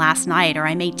cubes in last night, or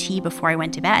I made tea before I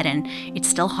went to bed, and it's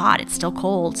still hot, it's still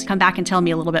cold. Come back and tell me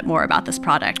a little bit more about this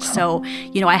product. So,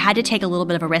 I had to take a little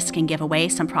bit of a risk and give away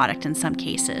some product in some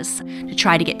cases to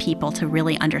try to get people to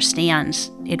really understand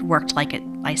it worked like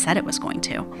I said it was going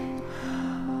to.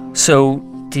 So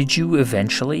did you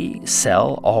eventually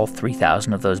sell all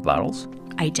 3,000 of those bottles?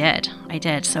 I did.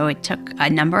 So it took a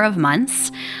number of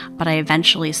months, but I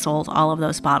eventually sold all of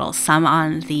those bottles, some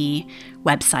on the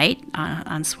website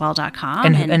on swell.com.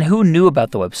 And who knew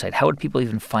about the website? How would people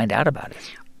even find out about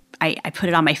it? I put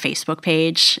it on my Facebook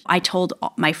page. I told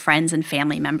my friends and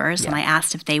family members, and I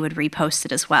asked if they would repost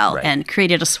it as well, and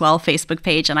created a Swell Facebook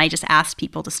page, and I just asked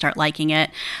people to start liking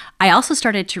it. I also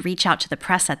started to reach out to the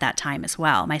press at that time as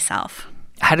well, myself.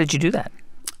 How did you do that?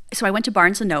 So I went to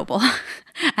Barnes & Noble,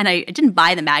 and I didn't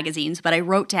buy the magazines, but I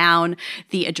wrote down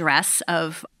the address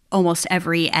of almost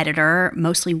every editor,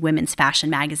 mostly women's fashion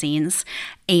magazines,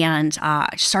 and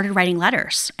started writing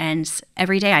letters. And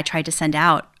every day I tried to send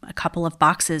out a couple of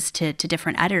boxes to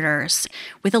different editors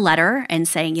with a letter and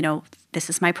saying, this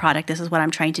is my product, this is what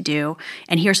I'm trying to do,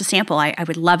 and here's a sample. I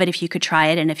would love it if you could try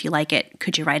it, and if you like it,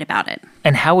 could you write about it?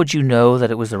 And how would you know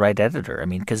that it was the right editor? I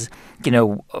mean, because,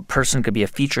 a person could be a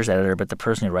features editor, but the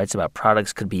person who writes about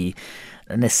products could be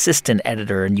an assistant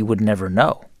editor, and you would never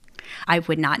know. I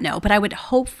would not know, but I would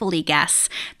hopefully guess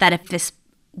that if this,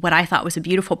 what I thought was a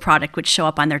beautiful product, would show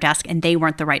up on their desk and they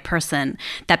weren't the right person,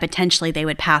 that potentially they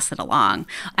would pass it along.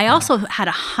 I also had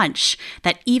a hunch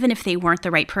that even if they weren't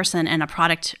the right person and a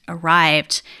product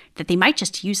arrived, that they might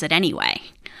just use it anyway.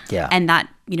 Yeah. And that,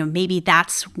 maybe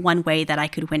that's one way that I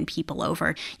could win people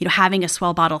over. Having a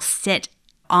Swell bottle sit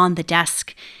on the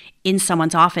desk in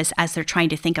someone's office as they're trying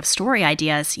to think of story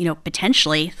ideas,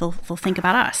 potentially they'll think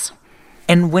about us.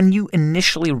 And when you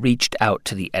initially reached out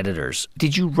to the editors,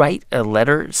 did you write a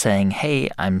letter saying, hey,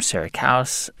 I'm Sarah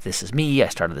Kauss, this is me, I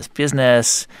started this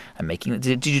business,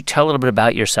 did you tell a little bit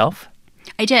about yourself?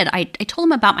 I did. I told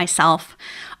them about myself.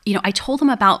 I told them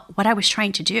about what I was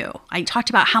trying to do. I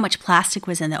talked about how much plastic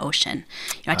was in the ocean.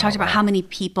 I talked about how many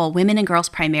people, women and girls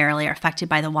primarily, are affected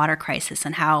by the water crisis,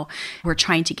 and how we're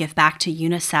trying to give back to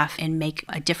UNICEF and make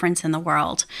a difference in the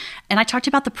world. And I talked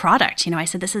about the product. I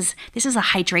said, this is a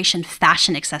hydration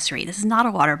fashion accessory. This is not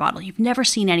a water bottle. You've never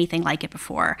seen anything like it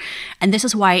before. And this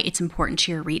is why it's important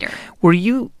to your reader. Were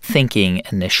you thinking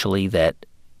initially that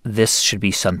this should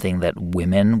be something that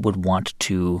women would want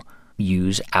to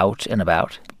use out and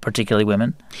about, particularly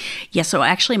women? Yeah, so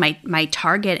actually my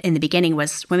target in the beginning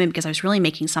was women, because I was really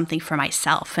making something for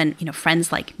myself and,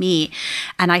 friends like me.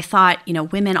 And I thought,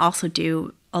 women also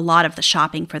do a lot of the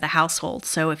shopping for the household.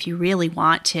 So if you really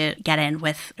want to get in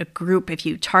with a group, if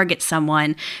you target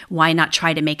someone, why not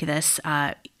try to make this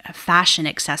a fashion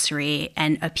accessory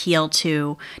and appeal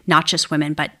to not just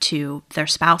women, but to their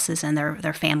spouses and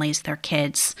their families, their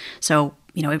kids. So,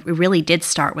 it really did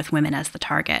start with women as the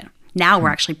target. Now we're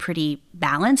actually pretty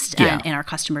balanced in our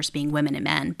customers being women and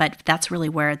men, but that's really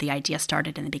where the idea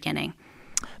started in the beginning.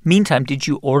 Meantime, did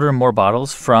you order more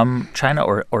bottles from China,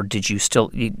 or did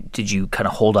you kind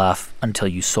of hold off until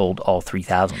you sold all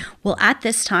 3,000? Well, at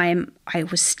this time, I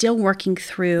was still working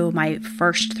through my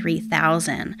first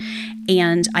 3,000,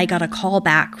 and I got a call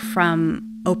back from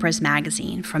Oprah's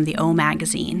magazine, from the O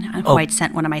magazine, who I'd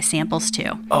sent one of my samples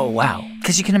to. Oh, wow.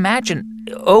 Because you can imagine,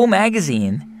 O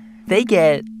magazine, they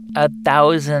get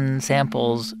 1,000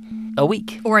 samples a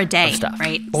week. Or a day, of stuff.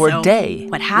 Right? Or a day.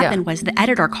 What happened was the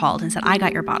editor called and said, I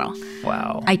got your bottle.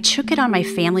 Wow. I took it on my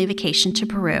family vacation to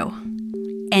Peru,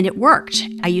 and it worked.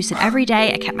 I used it every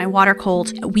day. I kept my water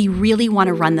cold. We really want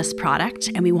to run this product,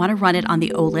 and we want to run it on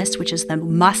the O list, which is the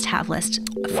must-have list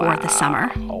for the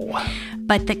summer.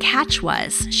 But the catch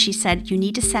was, she said, you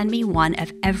need to send me one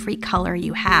of every color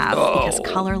you have, because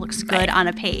color looks good on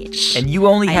a page. And you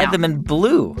only had them in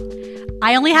blue.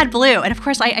 I only had blue. And of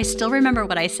course, I still remember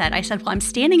what I said. I said, well, I'm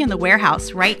standing in the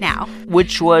warehouse right now.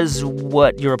 Which was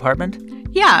what, your apartment?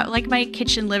 Yeah, like my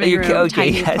kitchen, living room,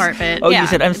 tiny apartment. Oh, you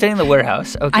said, I'm staying in the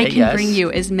warehouse. Okay, I can bring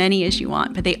you as many as you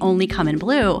want, but they only come in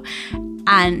blue.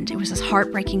 And it was this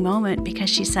heartbreaking moment, because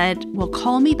she said, well,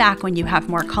 call me back when you have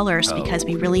more colors, because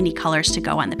we really need colors to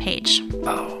go on the page.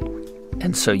 Oh.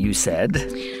 And so you said?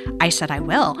 I said, I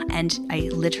will. And I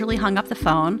literally hung up the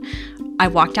phone. I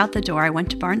walked out the door. I went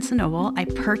to Barnes & Noble. I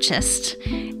purchased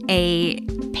a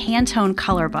Pantone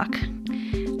color book.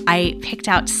 I picked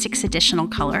out 6 additional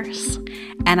colors,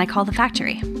 and I called the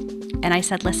factory. And I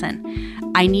said,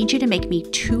 listen, I need you to make me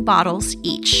 2 bottles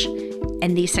each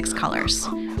in these 6 colors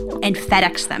and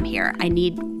FedEx them here. I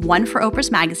need one for Oprah's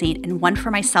magazine and one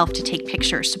for myself to take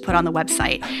pictures to put on the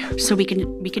website, so we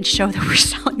can show that we're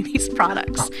selling these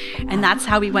products. And that's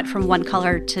how we went from 1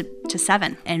 color to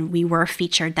 7. And we were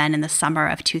featured then in the summer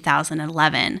of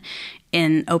 2011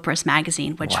 in Oprah's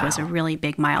magazine, which was a really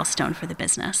big milestone for the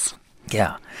business.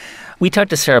 Yeah. We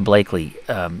talked to Sarah Blakely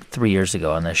 3 years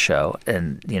ago on this show,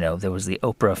 and, there was the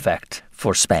Oprah effect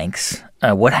for Spanx.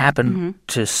 What happened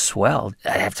to Swell?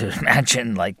 I have to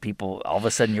imagine, people, all of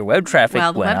a sudden your web traffic went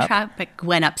up. Well, the web traffic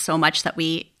went up so much that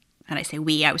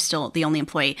I was still the only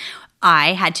employee.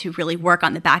 I had to really work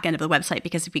on the back end of the website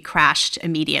because we crashed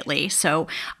immediately. So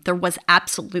there was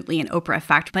absolutely an Oprah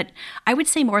effect. But I would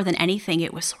say more than anything,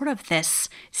 it was sort of this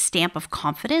stamp of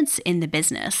confidence in the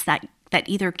business that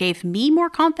either gave me more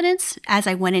confidence as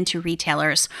I went into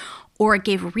retailers, or it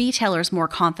gave retailers more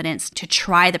confidence to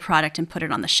try the product and put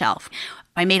it on the shelf.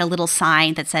 I made a little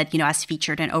sign that said, as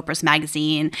featured in Oprah's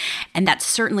magazine, and that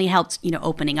certainly helped,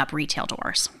 opening up retail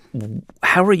doors.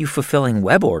 How are you fulfilling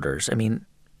web orders? I mean,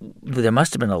 there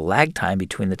must have been a lag time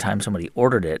between the time somebody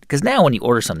ordered it. Because now when you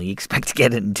order something, you expect to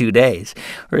get it in 2 days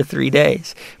or 3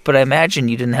 days. But I imagine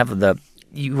you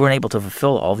weren't able to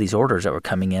fulfill all these orders that were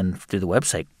coming in through the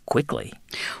website quickly.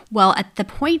 Well, at the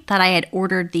point that I had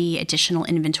ordered the additional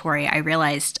inventory, I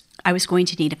realized I was going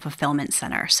to need a fulfillment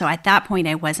center. So at that point,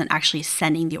 I wasn't actually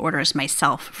sending the orders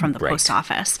myself from the post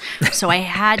office. So I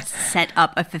had set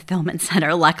up a fulfillment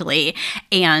center, luckily,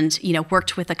 and,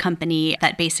 worked with a company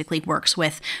that basically works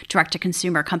with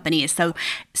direct-to-consumer companies. So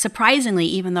surprisingly,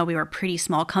 even though we were a pretty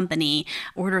small company,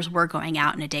 orders were going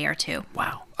out in a day or two.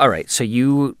 Wow. All right. So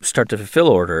you start to fulfill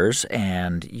orders,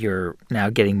 and you're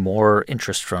now getting more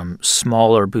interest from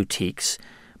smaller boutiques.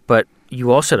 But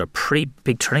you also had a pretty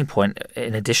big turning point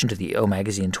in addition to the O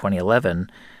Magazine 2011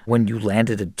 when you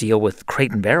landed a deal with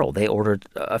Crate and Barrel. They ordered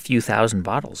a few thousand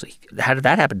bottles. How did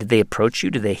that happen? Did they approach you?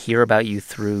 Did they hear about you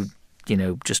through,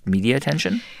 just media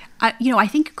attention? I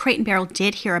think Crate and Barrel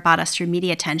did hear about us through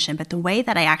media attention, but the way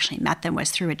that I actually met them was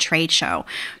through a trade show.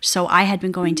 So I had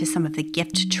been going to some of the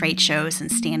gift trade shows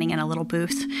and standing in a little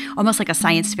booth, almost like a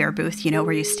science fair booth,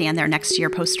 where you stand there next to your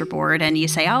poster board and you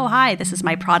say, oh, hi, this is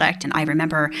my product. And I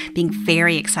remember being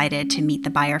very excited to meet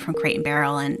the buyer from Crate and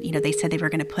Barrel. And, they said they were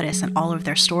going to put us in all of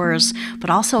their stores,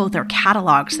 but also their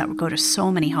catalogs that would go to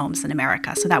so many homes in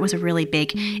America. So that was a really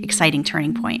big, exciting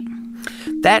turning point.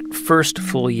 That first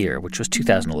full year, which was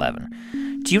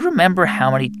 2011, do you remember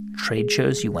how many trade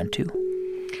shows you went to?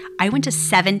 I went to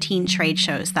 17 trade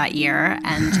shows that year,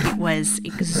 and it was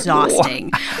exhausting.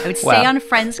 I would stay on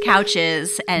friends'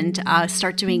 couches and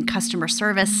start doing customer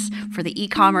service for the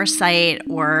e-commerce site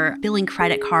or billing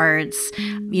credit cards,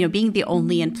 being the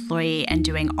only employee and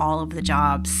doing all of the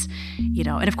jobs,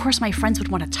 And of course, my friends would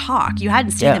want to talk. You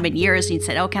hadn't seen them in years, and you'd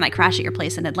said, oh, can I crash at your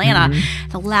place in Atlanta?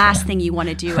 The last thing you want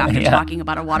to do after talking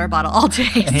about a water bottle all day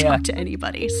is talk to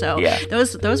anybody. So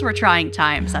those were trying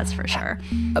times, that's for sure.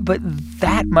 But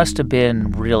that must have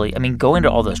been really, going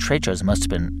to all those trade shows must have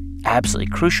been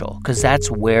absolutely crucial because that's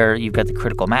where you've got the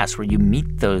critical mass, where you meet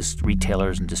those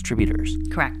retailers and distributors.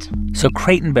 Correct. So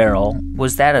Crate and Barrel,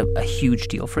 was that a huge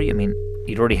deal for you?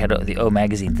 You'd already had the O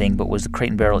Magazine thing, but was the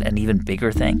Crate and Barrel an even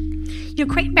bigger thing?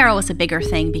 Crate and Barrel was a bigger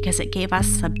thing because it gave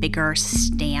us a bigger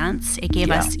stance. It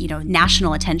gave us,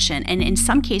 national attention. And in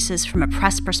some cases, from a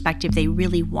press perspective, they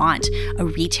really want a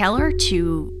retailer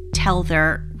to tell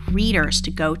their readers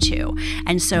to go to.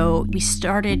 And so we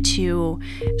started to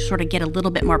sort of get a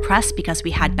little bit more press because we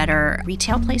had better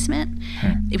retail placement.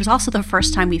 It was also the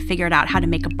first time we figured out how to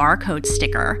make a barcode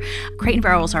sticker. Crate and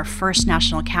Barrel was our first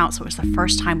national account, so it was the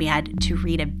first time we had to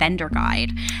read a vendor guide.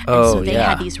 And so they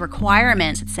had these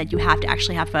requirements that said you have to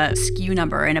actually have a SKU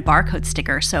number and a barcode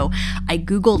sticker. So I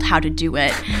Googled how to do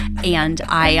it, and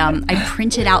I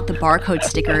printed out the barcode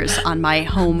stickers on my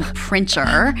home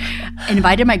printer,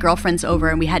 invited my girlfriends over,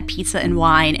 and we had pizza and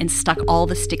wine and stuck all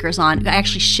the stickers on. I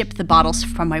actually shipped the bottles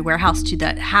from my warehouse to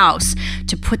the house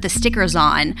to put the stickers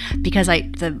on because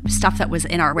the stuff that was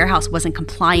in our warehouse wasn't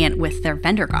compliant with their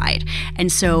vendor guide.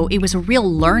 And so it was a real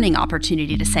learning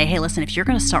opportunity to say, hey, listen, if you're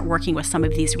going to start working with some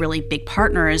of these really big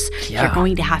partners, you're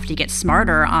going to have to get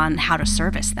smarter on how to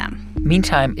service them.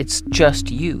 Meantime, it's just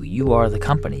you. You are the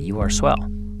company. You are Swell.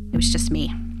 It was just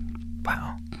me.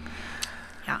 Wow.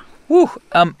 Woo.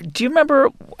 Do you remember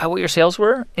what your sales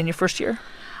were in your first year?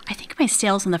 I think my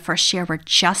sales in the first year were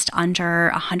just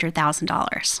under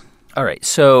 $100,000. All right.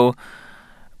 So,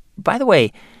 by the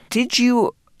way, did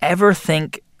you ever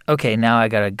think, okay, now I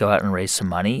got to go out and raise some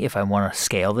money if I want to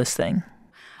scale this thing?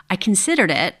 I considered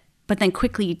it, but then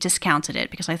quickly discounted it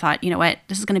because I thought, you know what,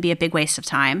 this is going to be a big waste of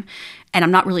time, and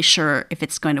I'm not really sure if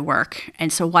it's going to work.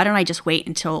 And so why don't I just wait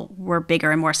until we're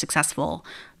bigger and more successful,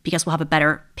 because we'll have a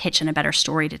better pitch and a better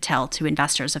story to tell to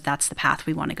investors if that's the path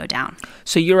we want to go down.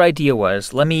 So your idea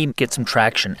was, let me get some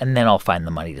traction, and then I'll find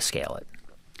the money to scale it.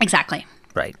 Exactly.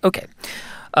 Right. Okay.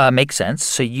 Makes sense.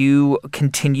 So you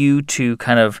continue to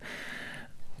kind of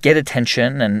get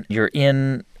attention, and you're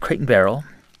in Crate and Barrel.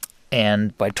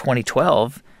 And by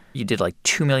 2012, you did like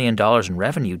 $2 million in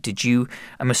revenue.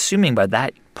 I'm assuming by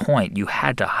that point, you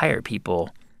had to hire people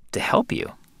to help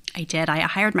you. I did. I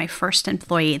hired my first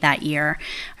employee that year.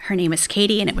 Her name is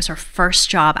Katie, and it was her first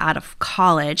job out of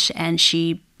college, and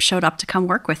she showed up to come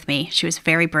work with me. She was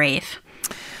very brave.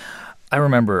 I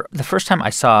remember the first time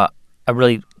I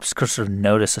really sort of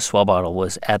noticed a Swell bottle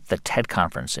was at the TED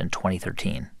conference in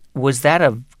 2013. Was that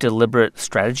a deliberate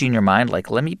strategy in your mind? Like,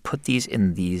 let me put these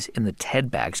in the TED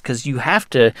bags because you have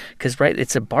to, right,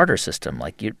 it's a barter system.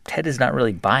 Like, TED is not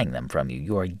really buying them from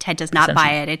you. TED does not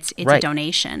buy it. It's right. a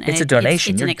donation. It's a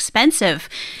donation. It's an expensive,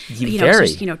 very.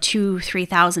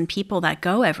 2,000-3,000 people that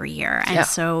go every year. And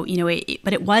so,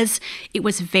 but it was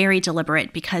very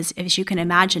deliberate because as you can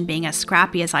imagine, being as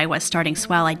scrappy as I was starting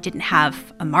Swell, I didn't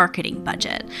have a marketing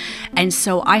budget. And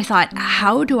so I thought,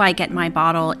 how do I get my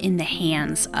bottle in the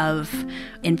hands of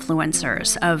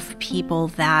influencers, of people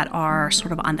that are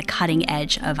sort of on the cutting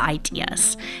edge of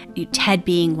ideas, TED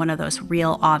being one of those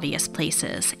real obvious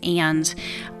places. And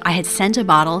I had sent a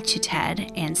bottle to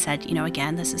TED and said,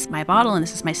 again, this is my bottle and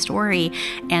this is my story.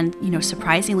 And,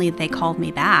 surprisingly, they called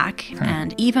me back.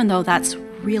 And even though that's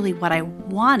really what I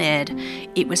wanted,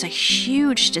 it was a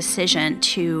huge decision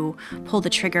to pull the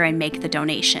trigger and make the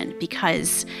donation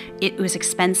because it was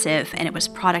expensive and it was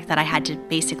product that I had to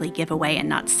basically give away and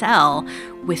not sell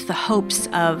with the hopes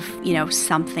of,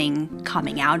 something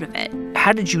coming out of it.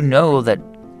 How did you know that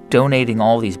donating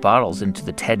all these bottles into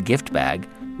the TED gift bag,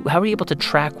 how were you able to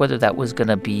track whether that was going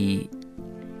to be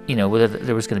whether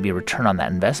there was going to be a return on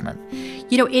that investment?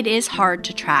 It is hard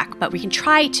to track, but we can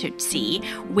try to see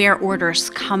where orders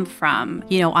come from.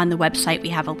 On the website, we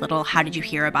have a little "How did you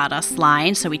hear about us?"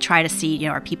 line. So we try to see,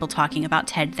 are people talking about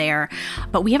TED there?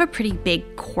 But we have a pretty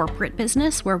big corporate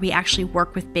business where we actually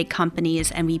work with big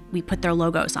companies and we put their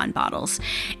logos on bottles.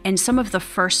 And some of the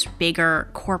first bigger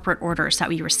corporate orders that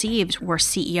we received were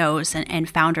CEOs and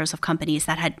founders of companies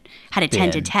that had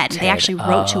attended TED. They actually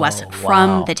wrote to us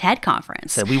from the TED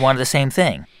conference. So we wanted the same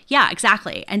thing. Yeah,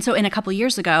 exactly. And so a couple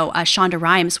years ago, Shonda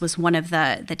Rhimes was one of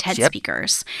the TED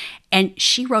speakers, and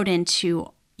she wrote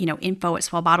into info at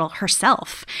Swell Bottle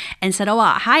herself and said,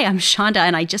 hi, I'm Shonda,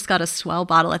 and I just got a Swell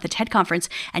bottle at the TED conference.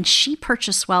 And she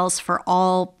purchased Swells for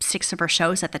all 6 of her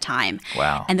shows at the time.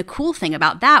 Wow. And the cool thing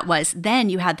about that was then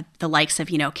you had the likes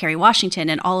of, Kerry Washington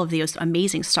and all of those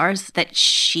amazing stars that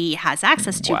she has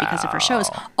access to because of her shows,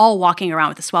 all walking around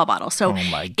with a Swell bottle. So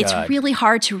it's really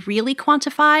hard to really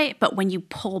quantify, but when you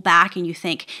pull back and you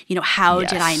think, how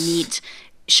did I meet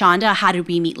Shonda? How did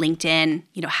we meet LinkedIn?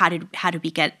 How did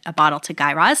we get a bottle to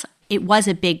Guy Raz? It was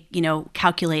a big,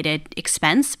 calculated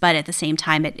expense, but at the same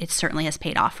time, it certainly has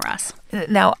paid off for us.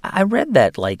 Now, I read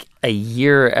that like a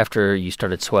year after you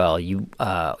started Swell, you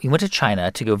went to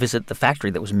China to go visit the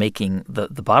factory that was making the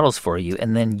bottles for you,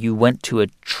 and then you went to a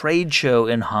trade show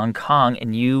in Hong Kong,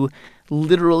 and you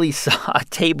literally saw a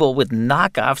table with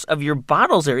knockoffs of your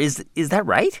bottles there. Is that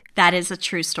right? That is a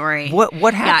true story.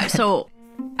 What happened? Yeah, so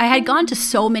I had gone to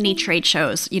so many trade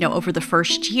shows, over the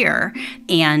first year,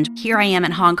 and here I am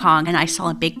in Hong Kong, and I saw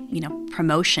a big,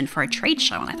 promotion for a trade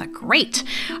show, and I thought, great,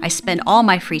 I spend all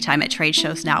my free time at trade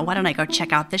shows now. Why don't I go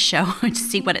check out this show and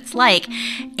see what it's like?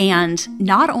 And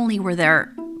not only were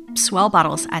there Swell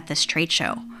bottles at this trade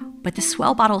show, but the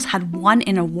Swell bottles had won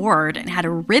an award and had a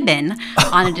ribbon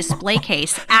on a display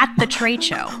case at the trade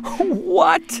show.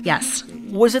 What? Yes.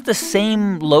 Was it the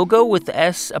same logo with the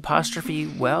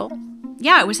S''well?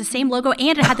 Yeah, it was the same logo,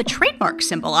 and it had the trademark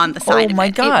symbol on the side of it. Oh,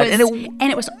 my God. And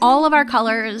it was all of our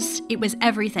colors. It was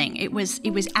everything. It was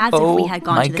as if we had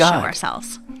gone to the show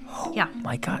ourselves. Yeah. Oh,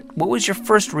 my God. What was your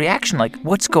first reaction? Like,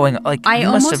 what's going on? Like, I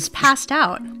almost passed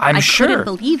out. I couldn't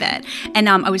believe it. And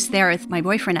I was there with my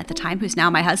boyfriend at the time, who's now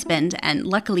my husband, and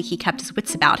luckily he kept his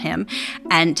wits about him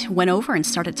and went over and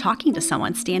started talking to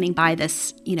someone standing by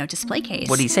this, display case.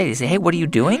 What did he say? Did he say, hey, what are you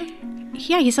doing?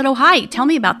 Yeah, he said, hi, tell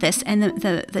me about this. And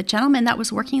the gentleman that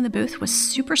was working in the booth was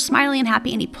super smiley and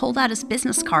happy, and he pulled out his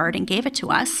business card and gave it to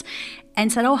us and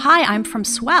said, hi, I'm from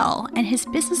Swell. And his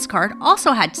business card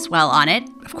also had Swell on it.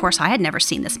 Of course, I had never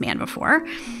seen this man before.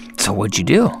 So what'd you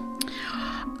do?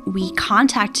 We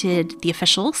contacted the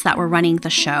officials that were running the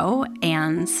show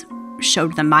and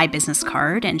showed them my business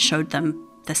card and showed them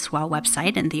the Swell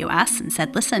website in the U.S. and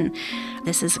said, listen,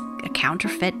 this is a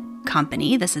counterfeit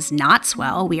company. This is not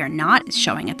Swell. We are not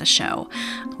showing at the show.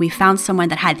 We found someone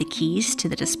that had the keys to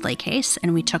the display case,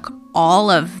 and we took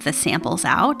all of the samples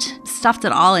out, stuffed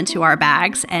it all into our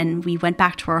bags, and we went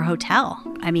back to our hotel.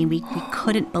 I mean, we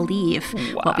couldn't believe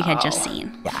what we had just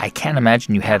seen. Yeah, I can't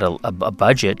imagine you had a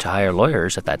budget to hire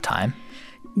lawyers at that time.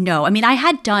 No, I mean, I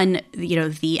had done,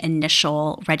 the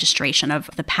initial registration of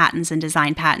the patents and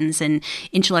design patents and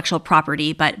intellectual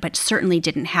property, but certainly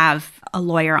didn't have a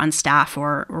lawyer on staff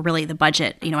or really the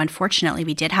budget. Unfortunately,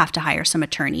 we did have to hire some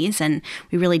attorneys, and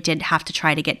we really did have to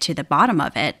try to get to the bottom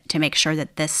of it to make sure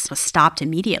that this was stopped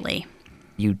immediately.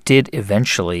 You did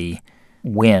eventually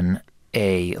win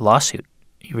a lawsuit.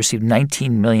 You received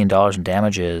 $19 million in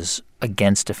damages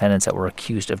against defendants that were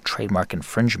accused of trademark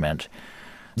infringement.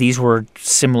 These were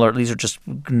similar. These are just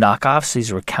knockoffs.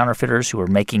 These were counterfeiters who were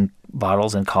making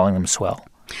bottles and calling them Swell.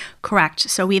 Correct.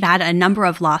 So we've had a number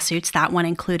of lawsuits, that one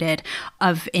included,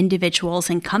 of individuals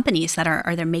and companies that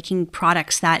are they're making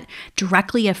products that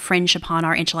directly infringe upon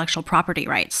our intellectual property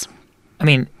rights. I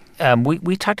mean,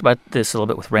 we talked about this a little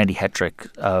bit with Randy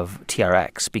Hetrick of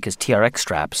TRX, because TRX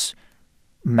straps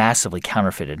massively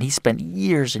counterfeited. And he spent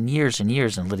years and years and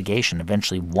years in litigation,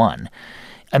 eventually won.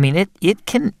 I mean, it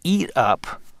can eat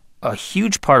up a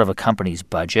huge part of a company's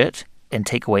budget and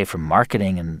take away from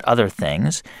marketing and other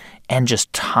things and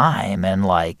just time and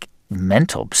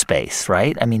mental space,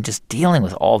 right? I mean, just dealing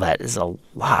with all that is a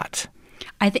lot.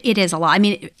 It is a lot. I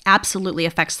mean, it absolutely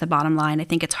affects the bottom line. I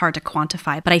think it's hard to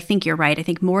quantify, but I think you're right. I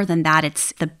think more than that,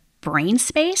 it's the brain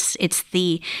space. It's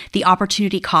the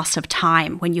opportunity cost of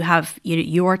time when you have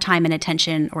your time and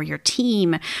attention, or your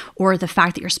team, or the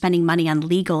fact that you're spending money on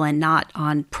legal and not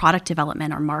on product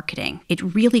development or marketing. It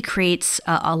really creates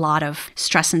a lot of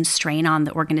stress and strain on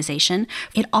the organization.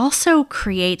 It also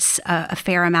creates a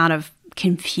fair amount of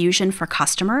confusion for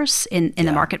customers in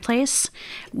the marketplace.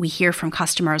 We hear from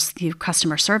customers through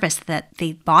customer service that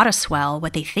they bought a Swell,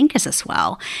 what they think is a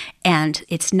Swell, and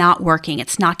it's not working.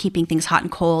 It's not keeping things hot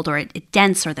and cold, or it's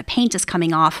dense, or the paint is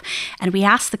coming off. And we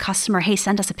ask the customer, hey,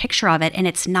 send us a picture of it, and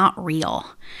it's not real.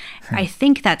 I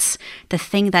think that's the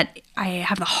thing that I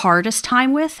have the hardest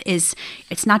time with. Is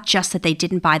it's not just that they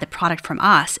didn't buy the product from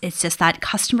us. It's just that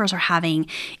customers are having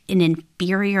an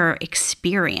inferior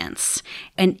experience.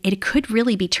 And it could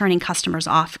really be turning customers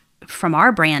off from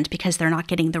our brand because they're not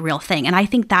getting the real thing. And I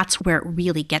think that's where it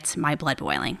really gets my blood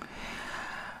boiling.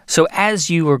 So as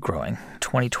you were growing,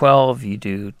 2012, you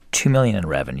do $2 million in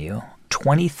revenue.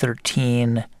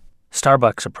 2013,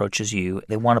 Starbucks approaches you.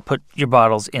 They want to put your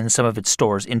bottles in some of its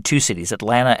stores in two cities,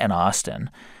 Atlanta and Austin.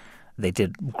 They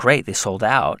did great. They sold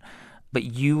out. But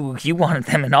you wanted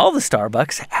them in all the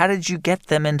Starbucks. How did you get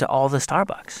them into all the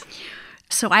Starbucks?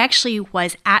 So I actually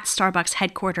was at Starbucks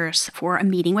headquarters for a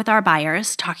meeting with our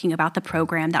buyers, talking about the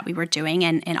program that we were doing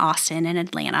in Austin and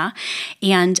Atlanta.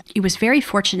 And it was very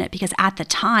fortunate because at the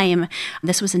time,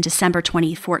 this was in December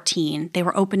 2014, they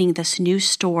were opening this new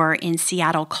store in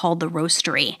Seattle called The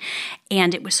Roastery.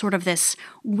 And it was sort of this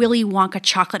Willy Wonka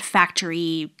chocolate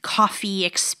factory coffee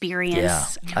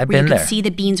experience. Yeah, I've been there. You can see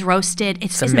the beans roasted.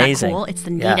 Isn't amazing. That cool? It's the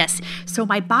neatest. So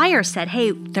my buyer said,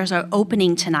 hey, there's an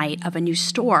opening tonight of a new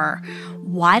store.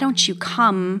 Why don't you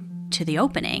come to the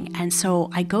opening? And so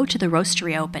I go to the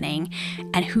Roastery opening,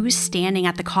 and who's standing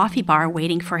at the coffee bar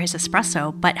waiting for his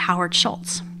espresso but Howard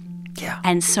Schultz? Yeah.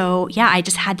 And so, I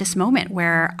just had this moment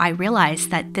where I realized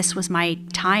that this was my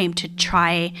time to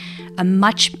try a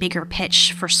much bigger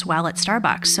pitch for Swell at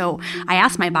Starbucks. So I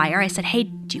asked my buyer, I said, hey,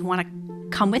 do you want to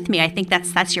come with me? I think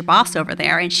that's your boss over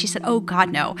there. And she said, oh, God,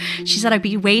 no. She said, I'd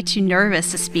be way too nervous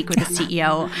to speak with the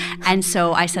CEO. And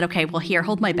so I said, okay, well, here,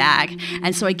 hold my bag.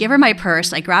 And so I give her my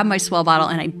purse, I grab my Swell bottle,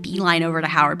 and I beeline over to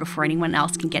Howard before anyone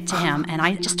else can get to him. And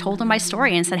I just told him my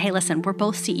story and said, hey, listen, we're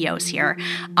both CEOs here.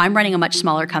 I'm running a much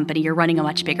smaller company. You're running a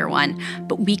much bigger one.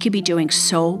 But we could be doing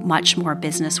so much more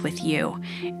business with you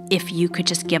if you could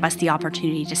just give us the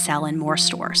opportunity to sell in more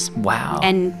stores. Wow.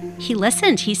 And he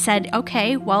listened. He said,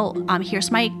 okay, well, here's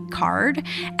my card,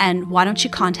 and why don't you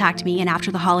contact me, and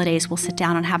after the holidays, we'll sit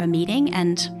down and have a meeting.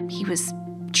 And he was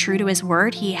true to his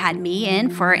word. He had me in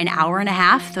for an hour and a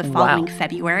half the following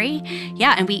February.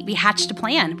 Yeah, and we hatched a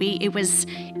plan. It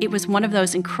was one of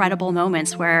those incredible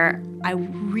moments where I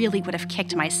really would have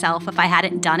kicked myself if I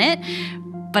hadn't done it,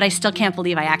 but I still can't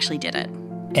believe I actually did it.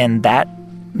 And that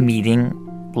meeting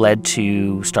led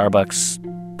to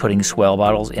Starbucks putting Swell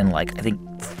bottles in I think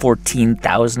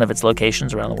 14,000 of its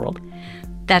locations around the world.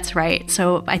 That's right.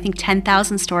 So I think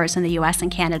 10,000 stores in the U.S. and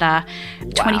Canada,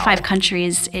 25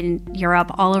 countries in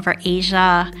Europe, all over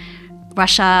Asia,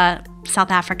 Russia,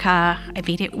 South Africa. I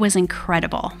mean, it was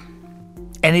incredible.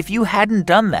 And if you hadn't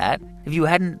done that, if you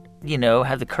hadn't,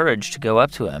 had the courage to go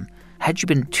up to him, had you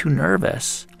been too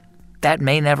nervous, that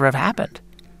may never have happened.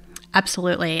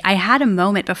 Absolutely. I had a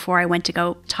moment before I went to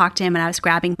go talk to him, and I was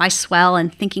grabbing my Swell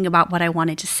and thinking about what I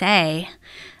wanted to say.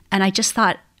 And I just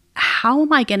thought, how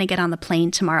am I going to get on the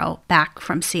plane tomorrow back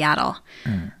from Seattle?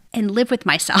 and live with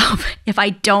myself if I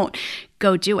don't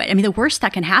go do it. I mean, the worst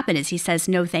that can happen is he says,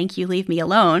 no, thank you, leave me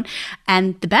alone.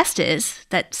 And the best is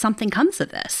that something comes of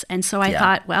this. And so I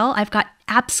thought, well, I've got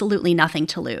absolutely nothing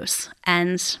to lose.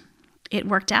 And it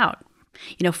worked out.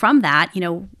 From that,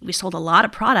 we sold a lot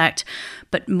of product,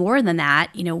 but more than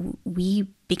that, we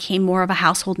became more of a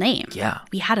household name. Yeah.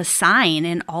 We had a sign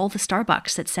in all the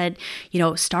Starbucks that said,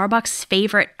 Starbucks'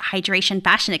 favorite hydration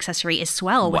fashion accessory is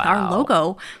Swell with our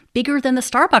logo bigger than the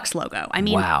Starbucks logo. I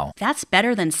mean, that's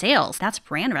better than sales. That's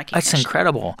brand recognition. That's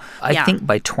incredible. I think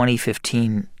by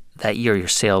 2015, that year, your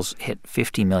sales hit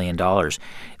 $50 million.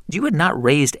 You had not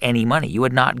raised any money. You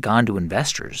had not gone to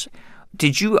investors.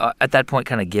 Did you, at that point,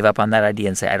 kind of give up on that idea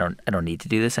and say, I don't need to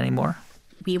do this anymore?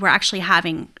 We were actually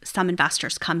having some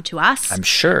investors come to us. I'm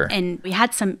sure. And we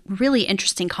had some really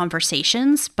interesting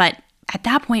conversations. But at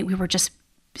that point, we were just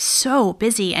so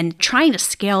busy and trying to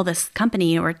scale this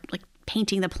company, or like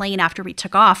painting the plane after we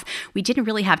took off. We didn't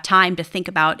really have time to think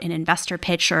about an investor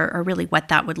pitch or really what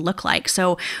that would look like.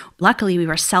 So luckily, we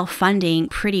were self-funding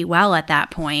pretty well at that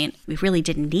point. We really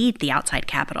didn't need the outside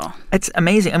capital. It's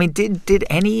amazing. I mean, did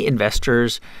any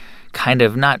investors kind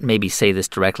of, not maybe say this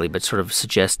directly, but sort of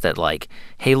suggest that, like,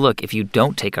 hey, look, if you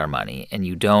don't take our money and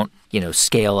you don't,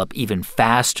 scale up even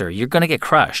faster, you're going to get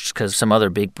crushed because some other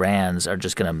big brands are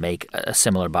just going to make a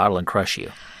similar bottle and crush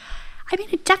you? I mean,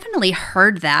 I definitely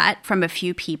heard that from a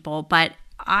few people, but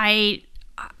I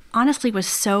honestly was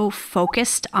so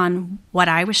focused on what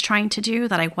I was trying to do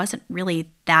that I wasn't really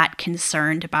that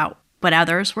concerned about what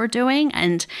others were doing.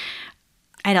 And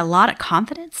I had a lot of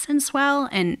confidence in Swell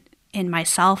and in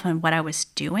myself and what I was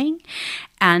doing.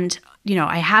 And,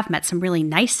 I have met some really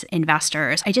nice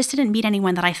investors. I just didn't meet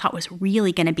anyone that I thought was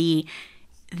really going to be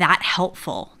that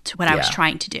helpful to what I was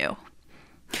trying to do.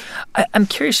 I'm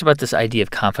curious about this idea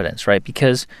of confidence, right?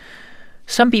 Because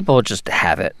some people just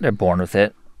have it. They're born with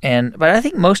it. But I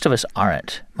think most of us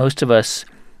aren't. Most of us,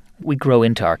 we grow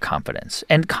into our confidence.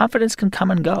 And confidence can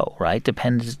come and go, right?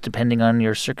 Depending on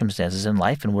your circumstances in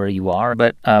life and where you are.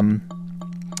 But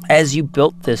as you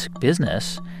built this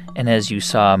business and as you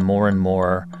saw more and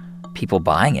more people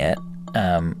buying it,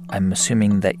 I'm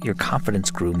assuming that your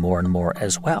confidence grew more and more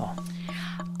as well.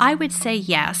 I would say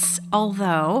yes,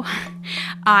 although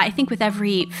I think with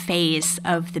every phase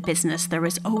of the business, there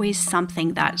was always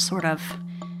something that sort of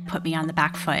put me on the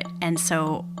back foot. And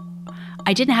so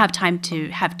I didn't have time to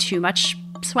have too much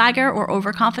swagger or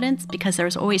overconfidence because there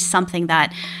was always something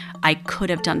that I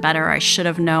could have done better, or I should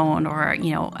have known, or,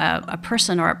 a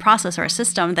person or a process or a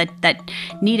system that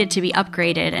needed to be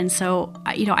upgraded. And so,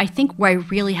 I think where I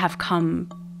really have come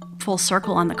full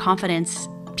circle on the confidence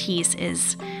piece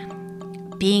is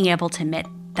being able to admit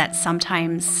that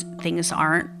sometimes things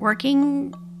aren't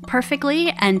working perfectly,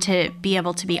 and to be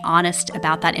able to be honest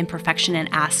about that imperfection and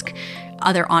ask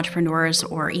other entrepreneurs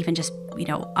or even just,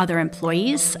 other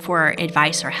employees for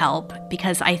advice or help.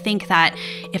 Because I think that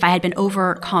if I had been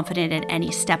overconfident at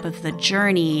any step of the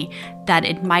journey, that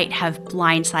it might have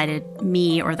blindsided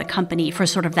me or the company for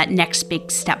sort of that next big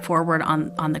step forward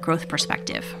on the growth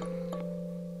perspective.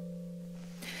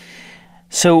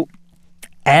 So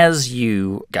as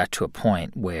you got to a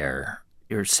point where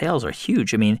your sales are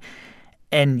huge, I mean,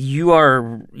 and you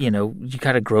are, you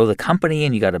got to grow the company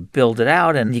and you got to build it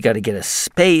out and you got to get a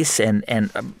space. And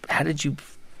how did you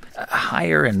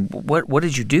hire and what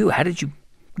did you do? How did you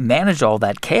manage all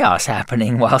that chaos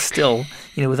happening while still,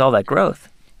 with all that growth?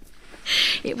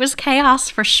 It was chaos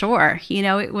for sure.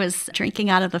 It was drinking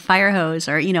out of the fire hose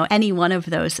or, any one of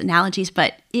those analogies.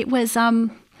 But it was a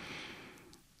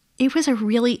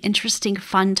really interesting,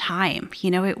 fun time.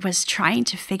 It was trying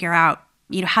to figure out,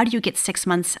 how do you get 6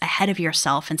 months ahead of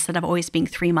yourself instead of always being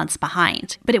 3 months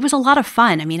behind? But it was a lot of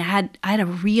fun. I mean, I had a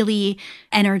really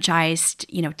energized,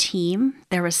 team.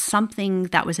 There was something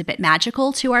that was a bit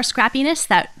magical to our scrappiness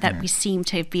that we seemed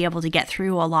to be able to get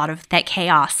through a lot of that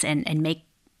chaos and make,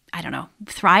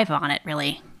 thrive on it,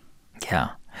 really.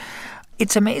 Yeah.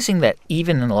 It's amazing that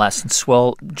even in the last, since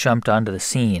Swell jumped onto the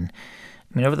scene,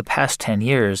 I mean, over the past 10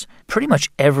 years, pretty much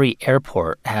every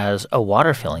airport has a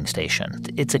water filling station.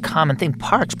 It's a common thing.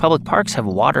 Public parks have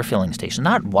water filling stations,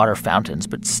 not water fountains,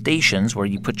 but stations where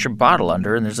you put your bottle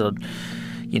under and there's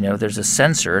a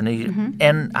sensor.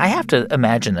 And I have to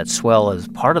imagine that Swell is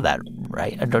part of that,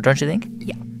 right? Don't you think?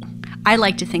 Yeah. I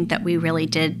like to think that we really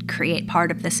did create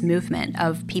part of this movement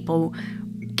of people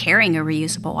carrying a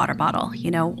reusable water bottle.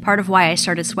 Part of why I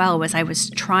started Swell was I was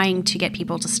trying to get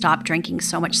people to stop drinking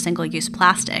so much single-use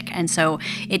plastic. And so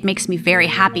it makes me very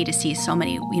happy to see so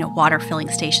many, water filling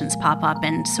stations pop up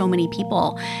and so many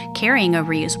people carrying a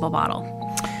reusable bottle.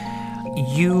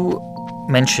 You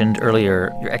mentioned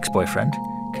earlier your ex-boyfriend,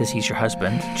 because he's your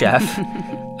husband, Jeff,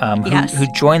 Yes. who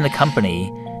joined the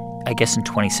company, I guess, in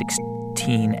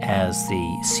 2016 as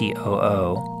the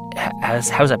COO.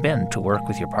 How's that been to work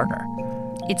with your partner?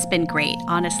 It's been great,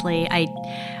 honestly.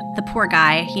 The poor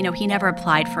guy, he never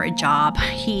applied for a job.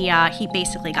 He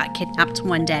basically got kidnapped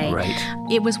one day. Right.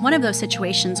 It was one of those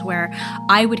situations where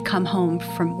I would come home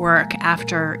from work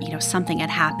after, something had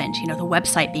happened, the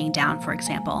website being down, for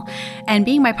example. And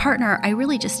being my partner, I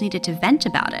really just needed to vent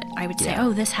about it. I would say,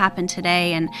 oh, this happened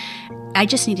today, and I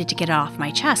just needed to get it off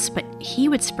my chest. But he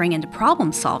would spring into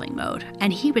problem-solving mode,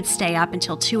 and he would stay up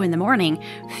until 2 a.m.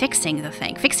 fixing the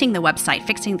thing, fixing the website,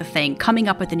 fixing the thing, coming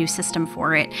up with a new system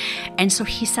for it. And so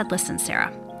he said, listen, Sarah,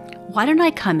 why don't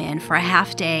I come in for a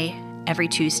half day every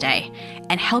Tuesday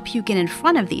and help you get in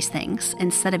front of these things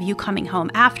instead of you coming home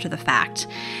after the fact?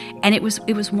 And it was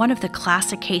one of the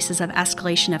classic cases of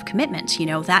escalation of commitment.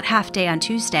 That half day on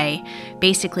Tuesday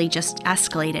basically just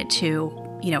escalated to,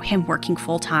 him working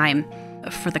full time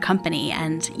for the company.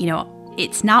 And,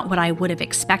 it's not what I would have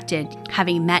expected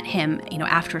having met him,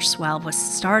 after Swell was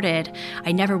started.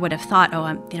 I never would have thought, oh,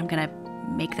 I'm going to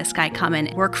make this guy come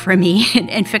and work for me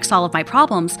and fix all of my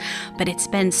problems. But it's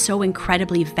been so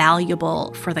incredibly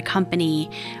valuable for the company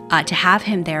to have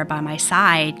him there by my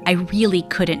side. I really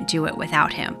couldn't do it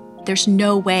without him. There's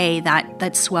no way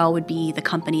that Swell would be the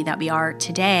company that we are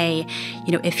today,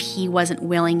 if he wasn't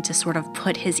willing to sort of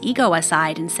put his ego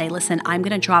aside and say, listen, I'm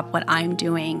going to drop what I'm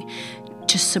doing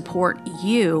to support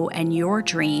you and your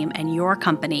dream and your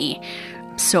company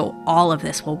so all of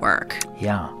this will work.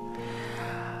 Yeah.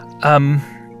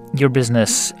 Your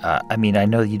business, I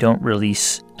know you don't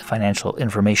release financial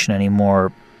information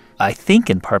anymore, I think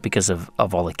in part because of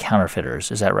all the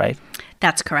counterfeiters. Is that right?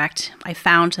 That's correct. I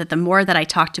found that the more that I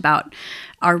talked about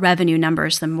our revenue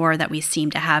numbers, the more that we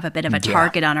seem to have a bit of a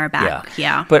target on our back.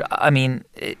 Yeah. But,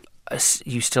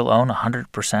 you still own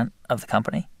 100% of the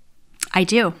company? I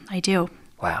do.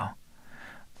 Wow.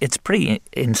 It's pretty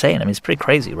insane. It's pretty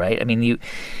crazy, right?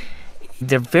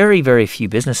 There are very, very few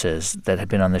businesses that have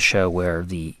been on the show where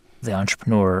the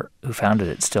entrepreneur who founded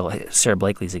it still, Sarah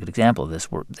Blakely is a good example of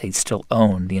this, where they still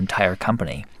own the entire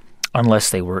company unless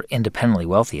they were independently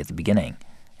wealthy at the beginning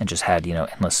and just had,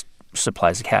 endless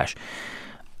supplies of cash.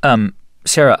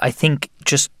 Sarah, I think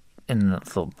just in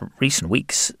the recent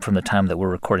weeks from the time that we're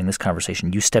recording this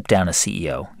conversation, you stepped down as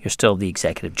CEO. You're still the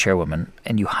executive chairwoman,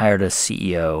 and you hired a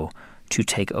CEO to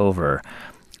take over.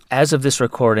 As of this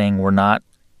recording, we're not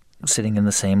sitting in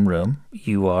the same room.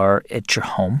 You are at your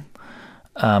home.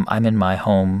 I'm in my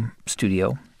home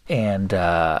studio, and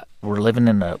we're living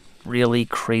in a really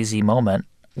crazy moment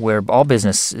where all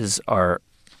businesses are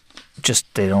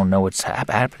just, they don't know what's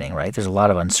happening, right? There's a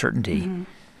lot of uncertainty. Mm-hmm.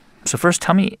 So first,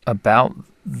 tell me about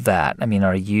that. I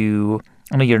know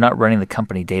you're not running the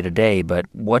company day to day, but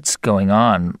what's going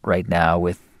on right now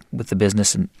with the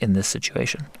business in this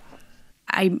situation?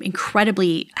 I'm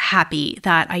incredibly happy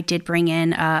that I did bring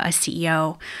in a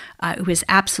CEO who was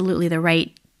absolutely the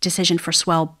right decision for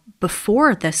Swell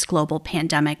before this global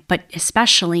pandemic, but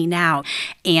especially now.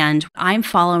 And I'm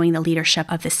following the leadership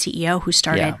of the CEO who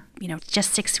started,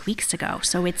 just 6 weeks ago.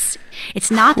 So it's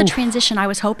not the transition I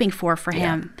was hoping for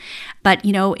him. But,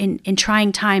 in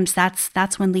trying times,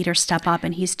 that's when leaders step up,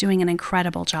 and he's doing an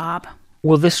incredible job.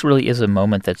 Well, this really is a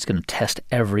moment that's going to test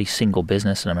every single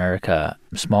business in America,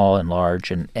 small and large,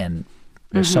 and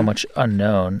there's so much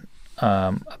unknown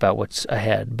about what's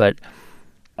ahead. But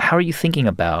how are you thinking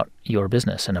about your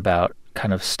business and about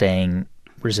kind of staying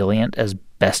resilient as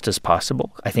best as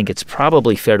possible? I think it's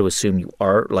probably fair to assume you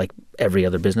are, like every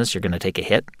other business, you're going to take a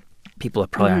hit. People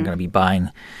probably aren't going to be buying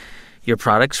your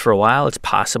products for a while. It's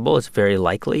possible. It's very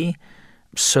likely.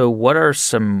 So what are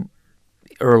some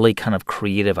early kind of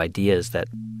creative ideas that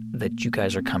you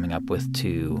guys are coming up with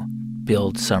to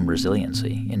build some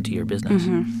resiliency into your business?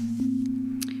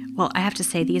 Mm-hmm. Well, I have to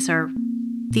say these are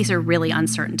really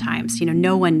uncertain times.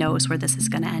 No one knows where this is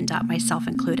going to end up, myself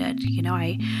included.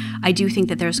 I do think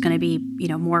that there's going to be,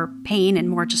 more pain and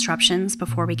more disruptions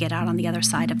before we get out on the other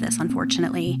side of this,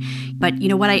 unfortunately. But,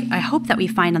 what I hope that we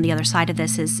find on the other side of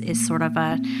this is sort of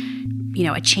a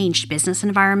changed business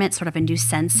environment, sort of a new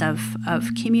sense of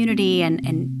community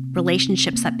and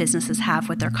relationships that businesses have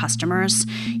with their customers.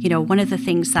 One of the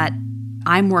things that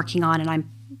I'm working on and I'm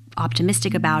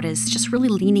optimistic about is just really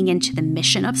leaning into the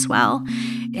mission of Swell.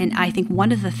 And I think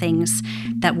one of the things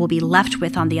that we'll be left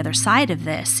with on the other side of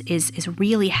this is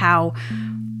really how,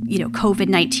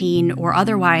 COVID-19 or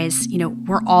otherwise,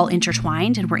 we're all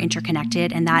intertwined and we're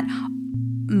interconnected, and that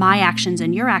my actions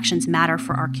and your actions matter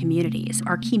for our communities.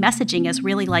 Our key messaging is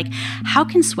really like, how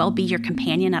can Swell be your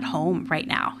companion at home right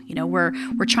now? We're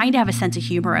trying to have a sense of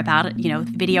humor about it,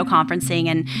 video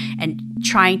conferencing and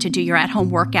trying to do your at-home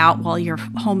workout while you're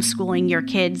homeschooling your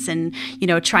kids and,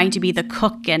 trying to be the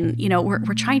cook. And,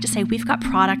 we're trying to say we've got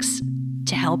products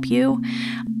to help you.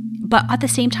 But at the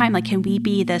same time, can we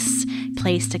be this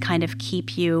place to kind of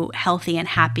keep you healthy and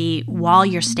happy while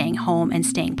you're staying home and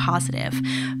staying positive?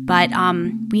 But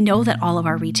we know that all of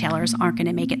our retailers aren't going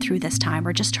to make it through this time.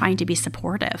 We're just trying to be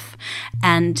supportive.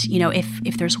 And,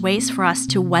 if there's ways for us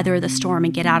to weather the storm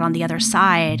and get out on the other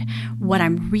side, what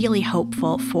I'm really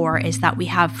hopeful for is that we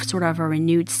have sort of a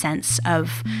renewed sense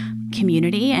of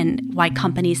community and why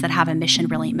companies that have a mission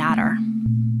really matter.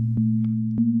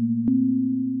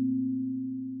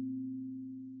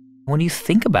 When you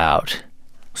think about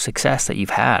success that you've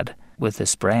had with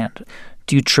this brand,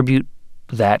 do you attribute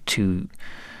that to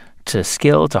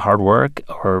skill, to hard work,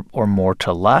 or more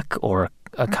to luck, or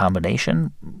a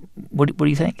combination? What do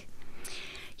you think?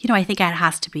 I think it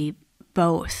has to be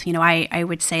both. I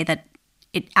would say that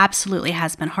it absolutely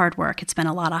has been hard work. It's been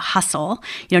a lot of hustle.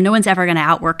 No one's ever going to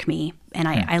outwork me. And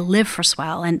I live for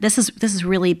Swell. And this has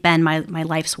really been my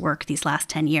life's work these last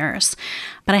 10 years.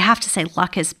 But I have to say,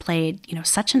 luck has played,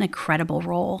 such an incredible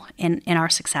role in our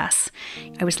success.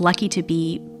 I was lucky to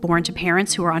be born to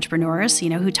parents who were entrepreneurs,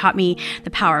 who taught me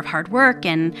the power of hard work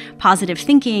and positive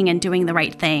thinking and doing the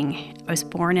right thing. I was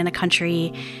born in a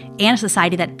country and a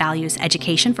society that values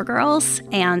education for girls.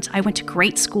 And I went to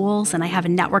great schools, and I have a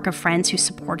network of friends who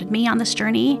supported me on this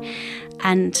journey.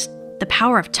 And the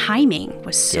power of timing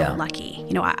was so lucky.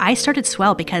 I started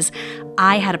Swell because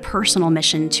I had a personal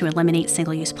mission to eliminate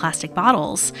single-use plastic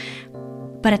bottles.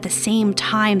 But at the same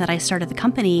time that I started the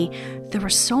company, there were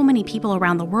so many people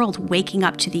around the world waking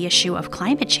up to the issue of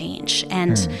climate change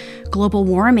and global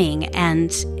warming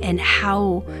and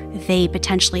how they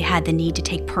potentially had the need to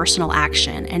take personal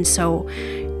action. And so,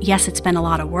 yes, it's been a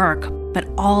lot of work, but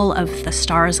all of the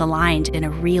stars aligned in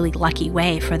a really lucky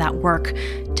way for that work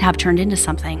to have turned into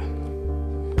something.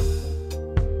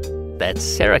 That's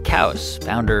Sarah Kauss,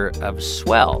 founder of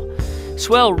Swell.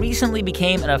 Swell recently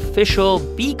became an official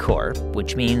B Corp,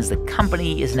 which means the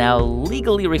company is now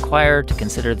legally required to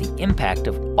consider the impact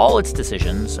of all its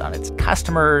decisions on its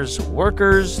customers,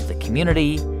 workers, the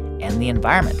community, and the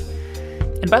environment.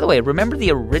 And by the way, remember the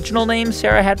original name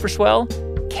Sarah had for Swell?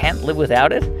 Can't Live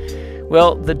Without It?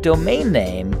 Well, the domain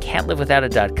name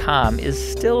can'tlivewithoutit.com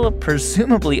is still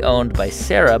presumably owned by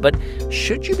Sarah, but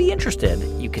should you be interested,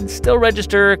 you can still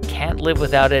register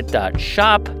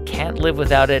can'tlivewithoutit.shop,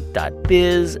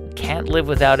 can'tlivewithoutit.biz,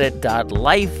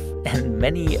 can'tlivewithoutit.life, and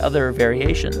many other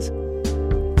variations.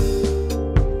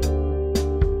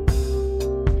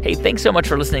 Hey, thanks so much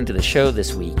for listening to the show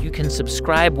this week. You can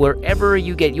subscribe wherever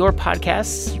you get your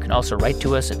podcasts. You can also write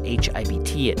to us at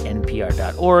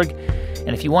hibt@npr.org.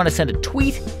 And if you want to send a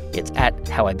tweet, it's at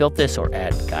How I Built This or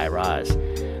at Guy Raz.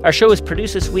 Our show is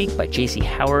produced this week by J.C.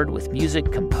 Howard with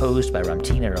music composed by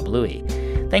Ramtin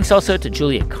Arablouei. Thanks also to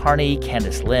Julia Carney,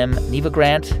 Candace Lim, Neva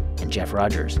Grant, and Jeff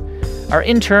Rogers. Our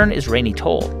intern is Rainey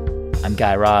Toll. I'm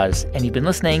Guy Raz, and you've been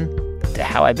listening to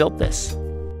How I Built This.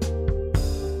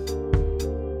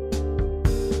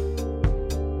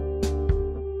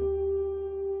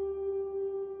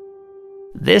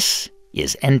 This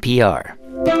is NPR.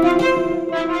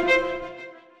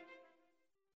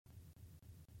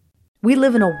 We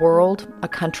live in a world, a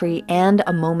country, and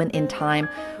a moment in time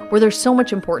where there's so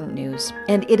much important news,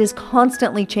 and it is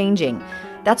constantly changing.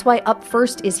 That's why Up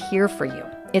First is here for you.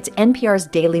 It's NPR's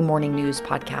daily morning news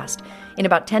podcast. In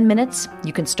about 10 minutes,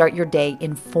 you can start your day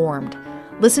informed.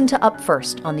 Listen to Up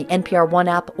First on the NPR One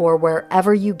app or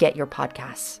wherever you get your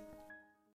podcasts.